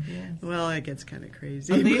to it. Yes. Well, it gets kind of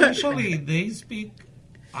crazy. And they speak,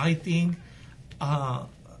 I think, your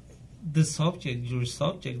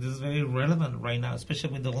subject is very relevant right now,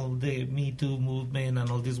 especially with all the Me Too movement and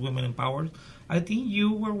all these women empowered. I think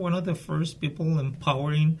you were one of the first people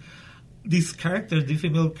empowering these characters, the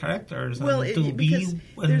female characters. Well, because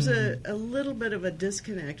there's a little bit of a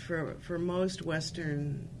disconnect for most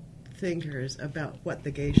Western thinkers about what the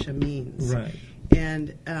geisha means. Right.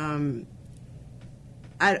 And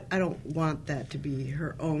I don't want that to be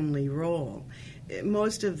her only role.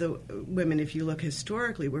 Most of the women, if you look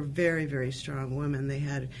historically, were very, very strong women. They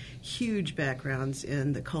had huge backgrounds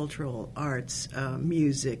in the cultural arts,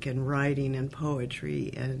 music and writing and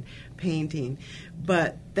poetry and painting.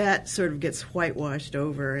 But that sort of gets whitewashed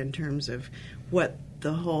over in terms of what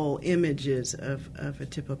the whole image is of a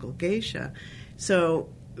typical geisha. So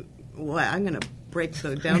I'm going to break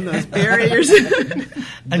down those barriers.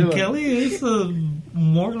 And Kelly is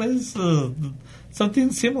more or less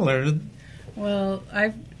something similar. Well,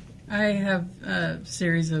 I have a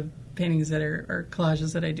series of paintings that are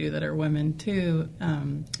collages that I do that are women too,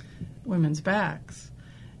 women's backs,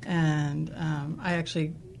 and I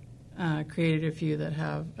actually created a few that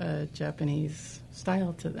have a Japanese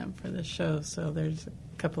style to them for the show. So there's a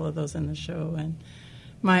couple of those in the show, and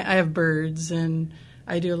I have birds, and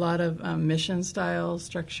I do a lot of mission style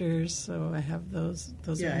structures. So I have those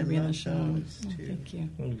are going to be in the show. Thank you.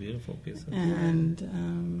 Oh, beautiful pieces.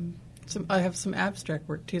 And I have some abstract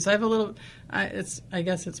work too. So I have a little. I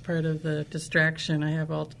guess it's part of the distraction. I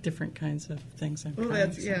have all different kinds of things. I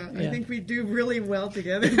think we do really well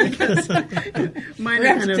together because mine we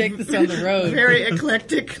are have to take this on the road. Very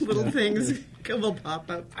eclectic little things will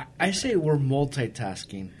pop up. I say we're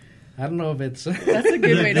multitasking. I don't know if it's. That's a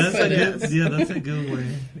good way to put it. Yeah, that's a good way.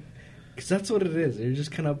 Because that's what it is. You're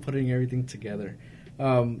just kind of putting everything together.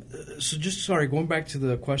 Going back to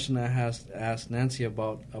the question I asked Nancy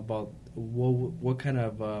about what kind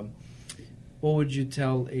of what would you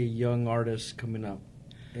tell a young artist coming up?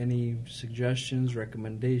 Any suggestions,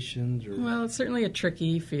 recommendations? Well, it's certainly a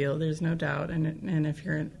tricky field. There's no doubt, and if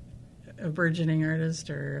you're a burgeoning artist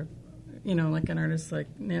or like an artist like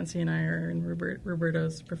Nancy and I are, and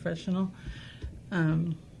Roberto's professional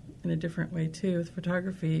in a different way too with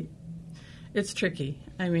photography. It's tricky.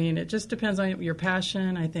 I mean, it just depends on your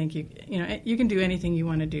passion. I think you can do anything you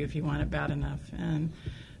want to do if you want it bad enough, and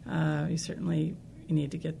you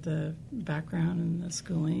need to get the background and the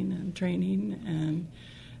schooling and training,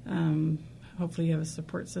 and hopefully you have a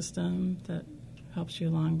support system that helps you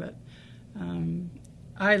along. But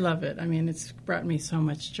I love it. I mean, it's brought me so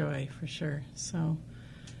much joy for sure. So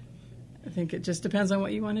I think it just depends on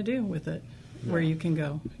what you want to do with it, where you can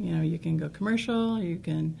go. You can go commercial. You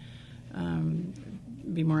can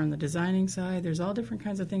be more on the designing side. There's all different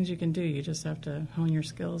kinds of things you can do. You just have to hone your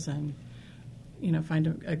skills and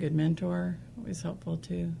find a good mentor. Always helpful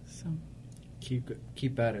too. So keep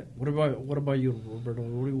at it. What about you, Roberto?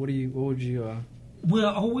 What would you? Well,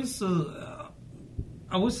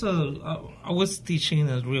 I was teaching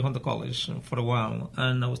at Rio Hondo College for a while,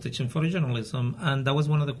 and I was teaching photojournalism, and that was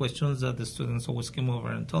one of the questions that the students always came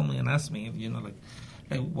over and told me and asked me, like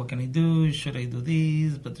what can I do? Should I do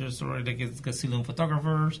this? But there's already like a gazillion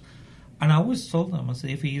photographers. And I always told them, I said,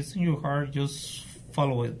 if it's in your heart, just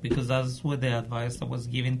follow it, because that's what the advice that was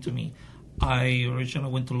given to me. I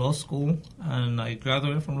originally went to law school, and I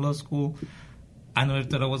graduated from law school. I never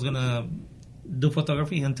thought I was going to do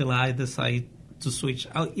photography until I decided to switch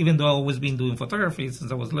out, even though I've always been doing photography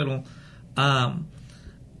since I was little.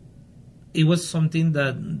 It was something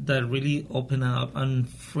that really opened up and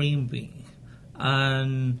freed me.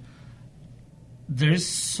 And there's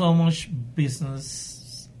so much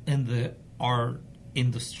business in the art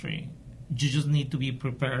industry. You just need to be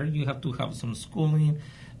prepared. You have to have some schooling.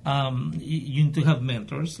 You need to have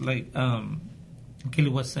mentors, like Kelly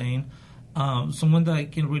was saying, someone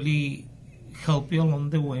that can really help you along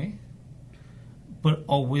the way. But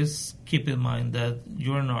always keep in mind that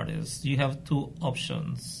you're an artist. You have two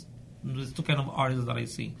options. There's two kind of artists that I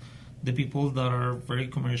see. The people that are very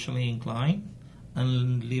commercially inclined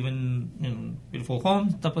and live in beautiful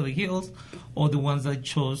homes, top of the hills, or the ones that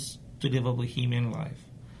chose to live a bohemian life.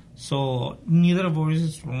 So neither of us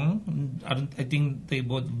is wrong. I think they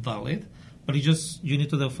both valid, but you need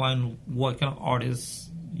to define what kind of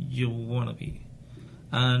artist you want to be.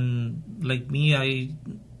 And like me, I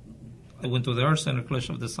went to the Art Center College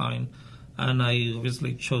of Design, and I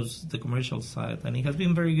obviously chose the commercial side, and it has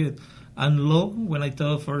been very good. And when I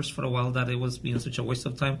thought first for a while that it was being such a waste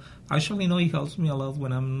of time, actually, it helps me a lot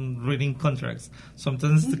when I'm reading contracts.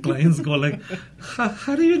 Sometimes the clients go like,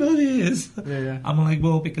 how do you know this? Yeah. I'm like,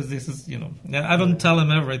 well, because this is, I don't tell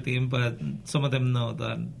them everything, but some of them know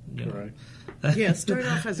that, Right. Yeah, start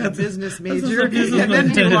off as a business major and then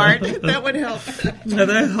do art. That would help. No,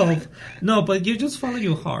 that helps. No, but you just follow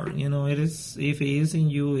your heart. It is, if it is in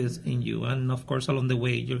you, it's in you. And of course, along the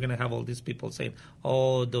way, you're going to have all these people saying,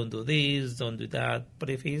 oh, don't do this, don't do that.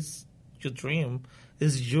 But if it's your dream,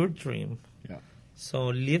 it's your dream. Yeah. So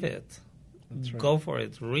live it. That's right. Go for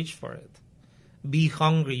it. Reach for it. Be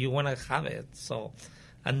hungry. You want to have it. So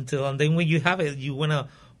and then when you have it, you wanna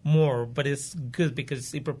more. But it's good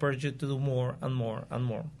because it prepares you to do more and more and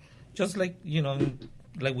more. Just like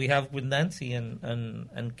like we have with Nancy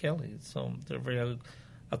and Kelly. So they're very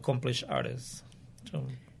accomplished artists. So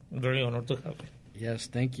I'm very honored to have it. Yes,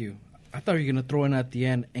 thank you. I thought you were going to throw in at the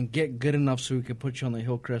end and get good enough so we could put you on the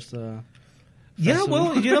HILLCREST. Yeah,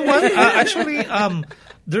 well, you know what? Actually,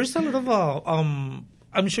 there's a lot of...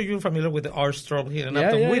 I'm sure you're familiar with the art stroll here in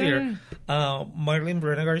Uptown Whittier. Marlene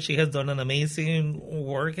Brenegard, she has done an amazing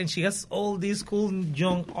work, and she has all these cool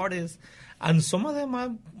young artists. And some of them,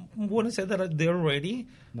 I want to say that they're ready,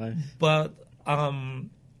 but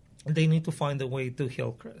they need to find a way to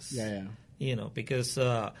HILLCREST. Because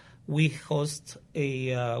we host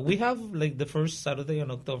we have like the first Saturday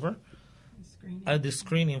in October the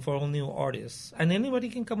screening for all new artists, and anybody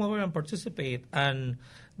can come over and participate. And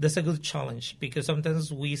that's a good challenge because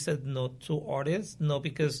sometimes we said no to artists, not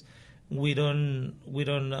because we don't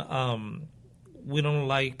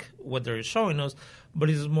like what they're showing us, but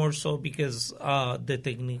it's more so because the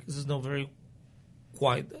technique is not very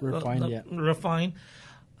quite refined.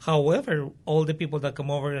 However, all the people that come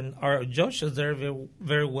over and are judges, they're very,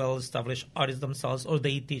 very well-established artists themselves, or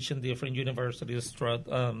they teach in different universities throughout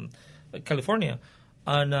California.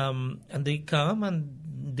 And they come and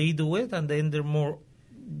they do it, and then they're more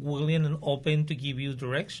willing and open to give you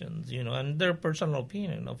directions, and their personal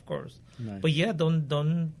opinion, of course. Nice. But yeah,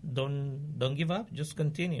 don't give up. Just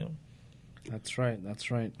continue. That's right.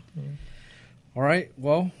 Yeah. All right,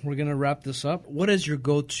 well, we're going to wrap this up. What is your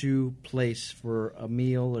go-to place for a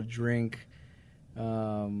meal, a drink?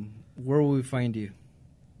 Where will we find you?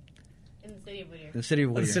 In the city of Whittier. In the city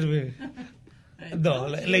of Whittier. No,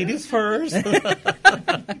 ladies first.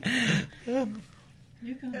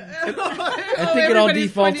 You can. I think it all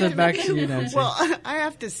defaulted back to you, Nancy. Well, I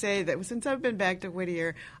have to say that since I've been back to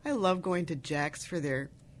Whittier, I love going to Jack's for their,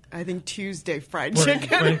 I think, Tuesday fried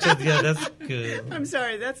chicken. Yeah, that's good. I'm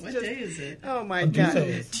sorry, that's what just... day is it? Oh, my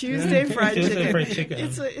God. Tuesday fried Tuesday chicken. fried chicken.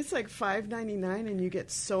 It's like $5.99, and you get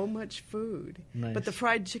so much food. Nice. But the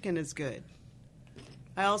fried chicken is good.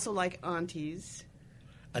 I also like Auntie's.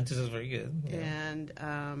 Auntie's is very good. Yeah. And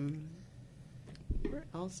where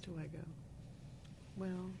else do I go?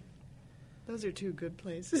 Well, those are two good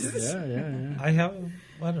places. Yeah. I have,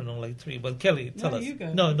 I don't know, like 3. But Kelly, tell us. You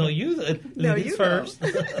go. No, you. Ladies first.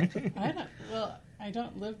 I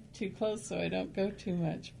don't live too close, so I don't go too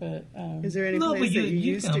much. But is there any no, place but you that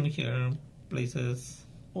you used come to? here places.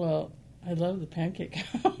 Well, I love the Pancake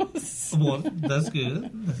House. Well, that's good.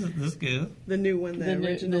 That's good. The new one, the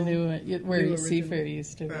original. The new one, where new Seafair original.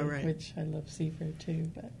 used to be, right. which I love Seafair too,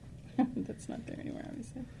 but that's not there anymore,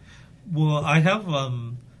 obviously. Well, I have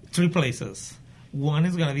 3 places. One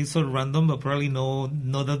is gonna be so random, but probably not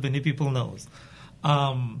that many people knows.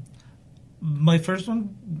 My first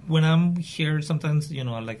one, when I'm here, sometimes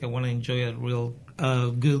like I want to enjoy a real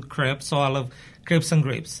good crepe, so I love crepes and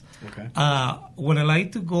grapes. Okay. What I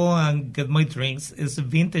like to go and get my drinks is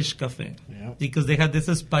Vintage Cafe, because they have this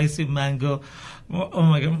spicy mango. Oh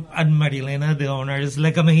my God! And Marilena, the owner, is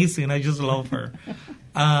like amazing. I just love her.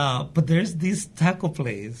 But there's this taco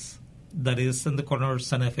place that is in the corner of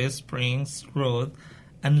Santa Fe Springs Road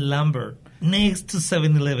and Lambert, next to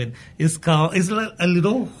 7-Eleven. It's like a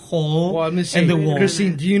little hole in the wall.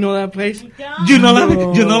 Christine, do you know that place? You know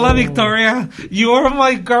La Victoria? You are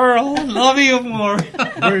my girl. Love you more.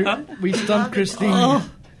 We stumped Christine.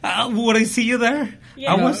 Would I see you there?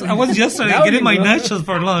 Yeah. I was yesterday getting my nachos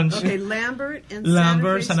for lunch. Okay, Lambert and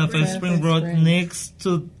Santa Fe Spring Road, next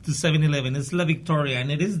to the 7-Eleven. It's La Victoria, and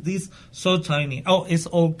it is this so tiny. Oh, it's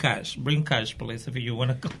all cash. Bring cash, please, if you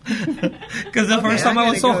want to go. Because the first time I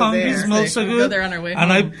was so hungry, it smelled so good. Go there on our way and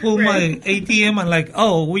home. I pulled my ATM and like,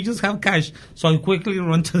 oh, we just have cash. So I quickly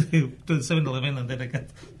run to the 7-Eleven, and then I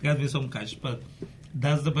got me some cash. But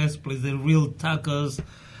that's the best place. The real tacos,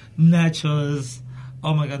 nachos.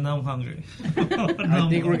 Oh my God! Now I'm hungry. I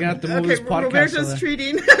think we're gonna have to move this podcast. Roberto's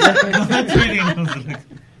treating.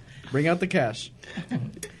 Bring out the cash.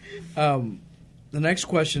 The next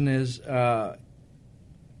question is,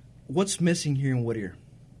 what's missing here in Whittier?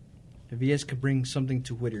 If you guys could bring something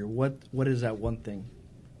to Whittier, what is that one thing?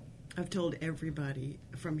 I've told everybody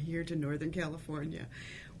from here to Northern California,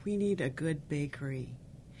 we need a good bakery.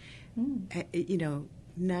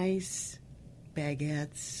 Nice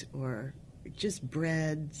baguettes or just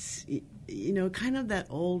breads, kind of that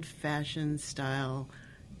old-fashioned style,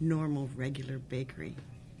 normal, regular bakery.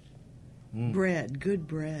 Bread, good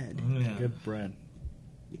bread. Yeah. Good bread.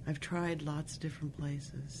 I've tried lots of different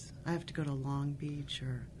places. I have to go to Long Beach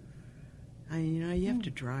you have to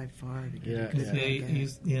drive far to get a good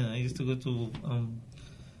baguette. I used to go to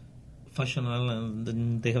fashionable, and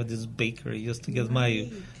then they have this bakery just to get my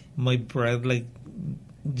bread, like,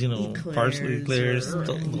 you know, partially eclairs,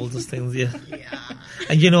 all those things. Yeah.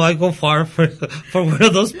 And I go far for one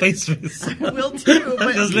of those pastries. I will too.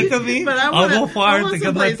 But, just look at me. But I'll go far to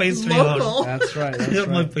get my pastry local. on. That's right. Get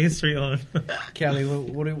my pastry on. Kelly,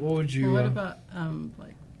 what would you? Well, what about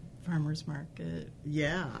like farmers market?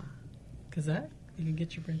 Yeah. Because you can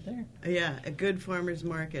get your bread there. Yeah, a good farmer's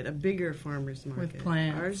market, a bigger farmer's market. With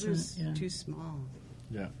plants. Ours is too small.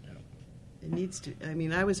 Yeah. It needs to. I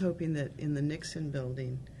mean, I was hoping that in the Nixon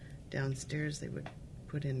building downstairs they would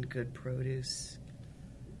put in good produce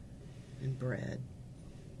and bread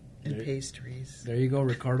and pastries. There you go,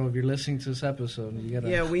 Ricardo. If you're listening to this episode, you gotta.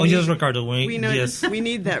 Yeah, yes, Ricardo. Yes, we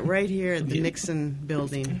need that right here at the Nixon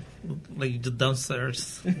building, like the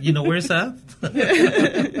downstairs. You know where's that?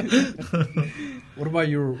 What about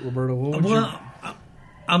you, Roberto? What would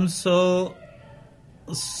I'm so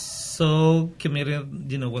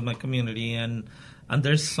committed, with my community, and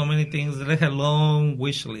there's so many things that I have a long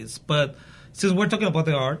wish list. But since we're talking about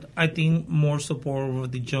the art, I think more support for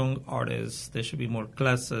the young artists. There should be more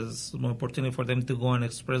classes, more opportunity for them to go and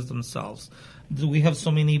express themselves. We have so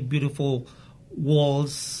many beautiful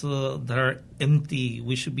walls that are empty.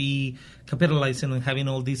 We should be capitalizing on having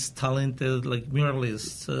all these talented, like,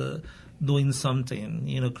 muralists doing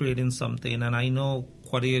something, creating something. And I know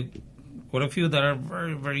quite a few that are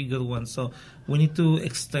very, very good ones. So we need to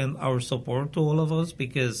extend our support to all of us,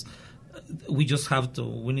 because we just have to.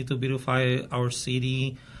 We need to beautify our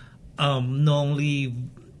city, not only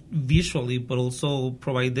visually, but also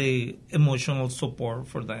provide the emotional support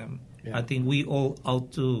for them. Yeah. I think we all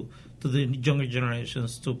ought to the younger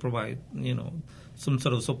generations to provide, some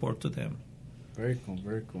sort of support to them. Very cool,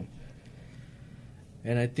 very cool.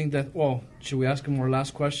 And I think that, should we ask him our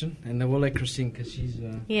last question? And then we'll let Christine, because she's...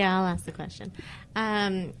 Yeah, I'll ask the question.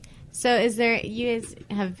 So you guys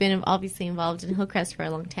have been obviously involved in HILLCREST for a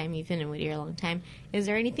long time. You've been in Whittier a long time. Is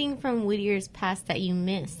there anything from Whittier's past that you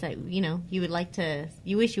miss that, you would like to,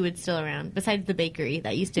 you wish you would still around, besides the bakery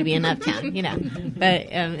that used to be in Uptown, But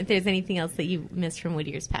if there's anything else that you miss from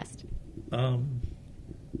Whittier's past?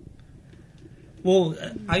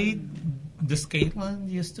 The skate land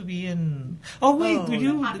used to be in... Oh, wait,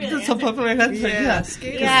 that's a popular answer.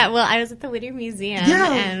 Yeah, well, I was at the Whittier Museum,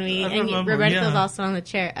 and Roberto is also on the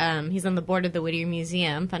chair. He's on the board of the Whittier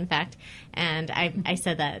Museum, fun fact, and I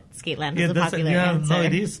said that Skateland is a popular answer. No,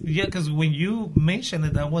 it is. Yeah, because when you mentioned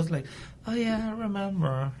it, I was like, oh, yeah, I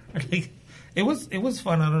remember. It was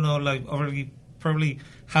fun. I don't know, already probably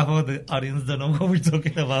half of the audience don't know what we're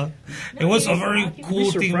talking about. It was a very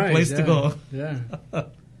cool place to go. Yeah.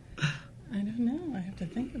 I don't know. I have to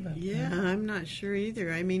think about that. Yeah, I'm not sure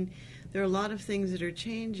either. I mean, there are a lot of things that are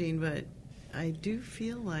changing, but I do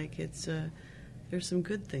feel like there's some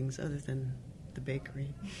good things other than the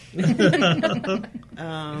bakery. Trying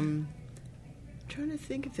to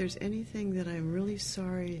think if there's anything that I'm really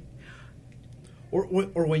sorry. Or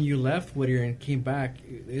when you left Whittier and came back,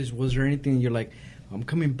 was there anything you're like, I'm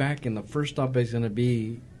coming back and the first stop is going to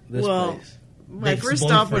be this place? My first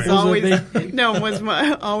stop was always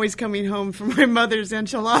coming home from my mother's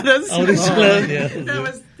enchiladas.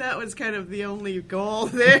 That was kind of the only goal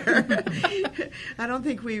there. I don't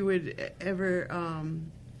think we would ever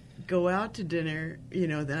go out to dinner.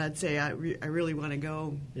 That I'd say I really want to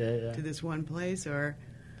go to this one place, or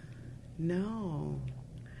no.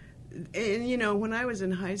 And when I was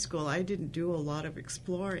in high school, I didn't do a lot of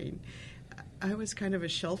exploring. I was kind of a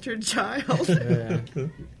sheltered child.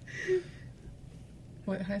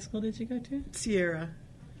 What high school did you go to? Sierra.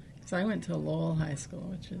 So I went to Lowell High School,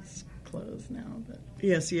 which is closed now. But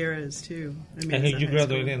yeah, Sierra is too. I heard you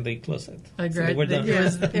graduated and they closed it. I graduated.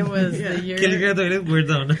 It was the year. Kelly graduated. We're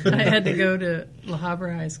done. I had to go to La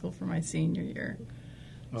Habra High School for my senior year.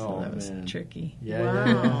 So that was tricky.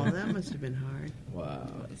 Wow, that must have been hard. Wow.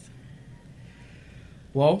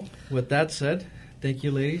 Well, with that said, thank you,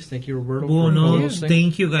 ladies. Thank you, Roberto.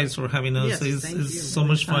 Thank you guys for having us. Yes, it's so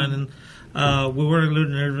much fun. And we were a little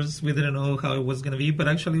nervous. We didn't know how it was going to be, but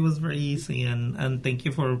actually it was very easy. And thank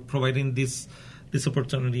you for providing this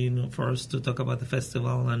opportunity for us to talk about the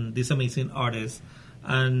festival and these amazing artists.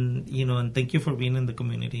 And and thank you for being in the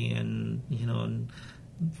community. And and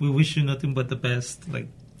we wish you nothing but the best. Thank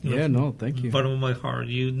you. Bottom of my heart,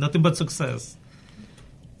 nothing but success.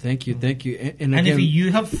 Thank you. And again, if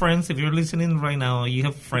you have friends, if you're listening right now, you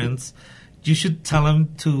have friends, you should tell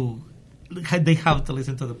them they have to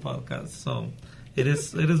listen to the podcast. So it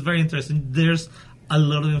is very interesting. There's a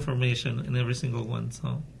lot of information in every single one.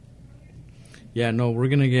 So we're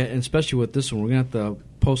gonna get, especially with this one, we're gonna have to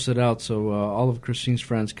post it out so all of Christine's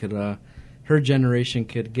friends could her generation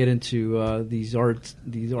could get into these arts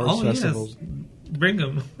festivals. Yes. Bring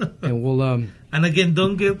them. And we'll and again,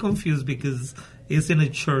 don't get confused because it's in a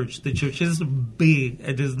church. The church is big.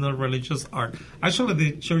 It is not religious art. Actually,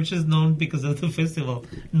 the church is known because of the festival,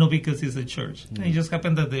 not because it's a church. Mm. It just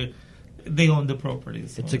happened that they own the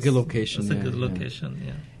properties. So it's a good location. It's a good location,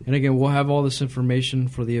 yeah. And again, we'll have all this information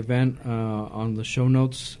for the event on the show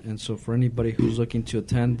notes. And so for anybody who's looking to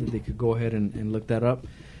attend, they could go ahead and look that up.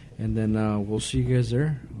 And then we'll see you guys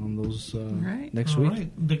there on those next week.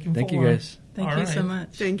 Right. Thank you, guys. Thank you so much.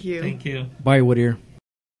 Thank you. Thank you. Bye, Whittier.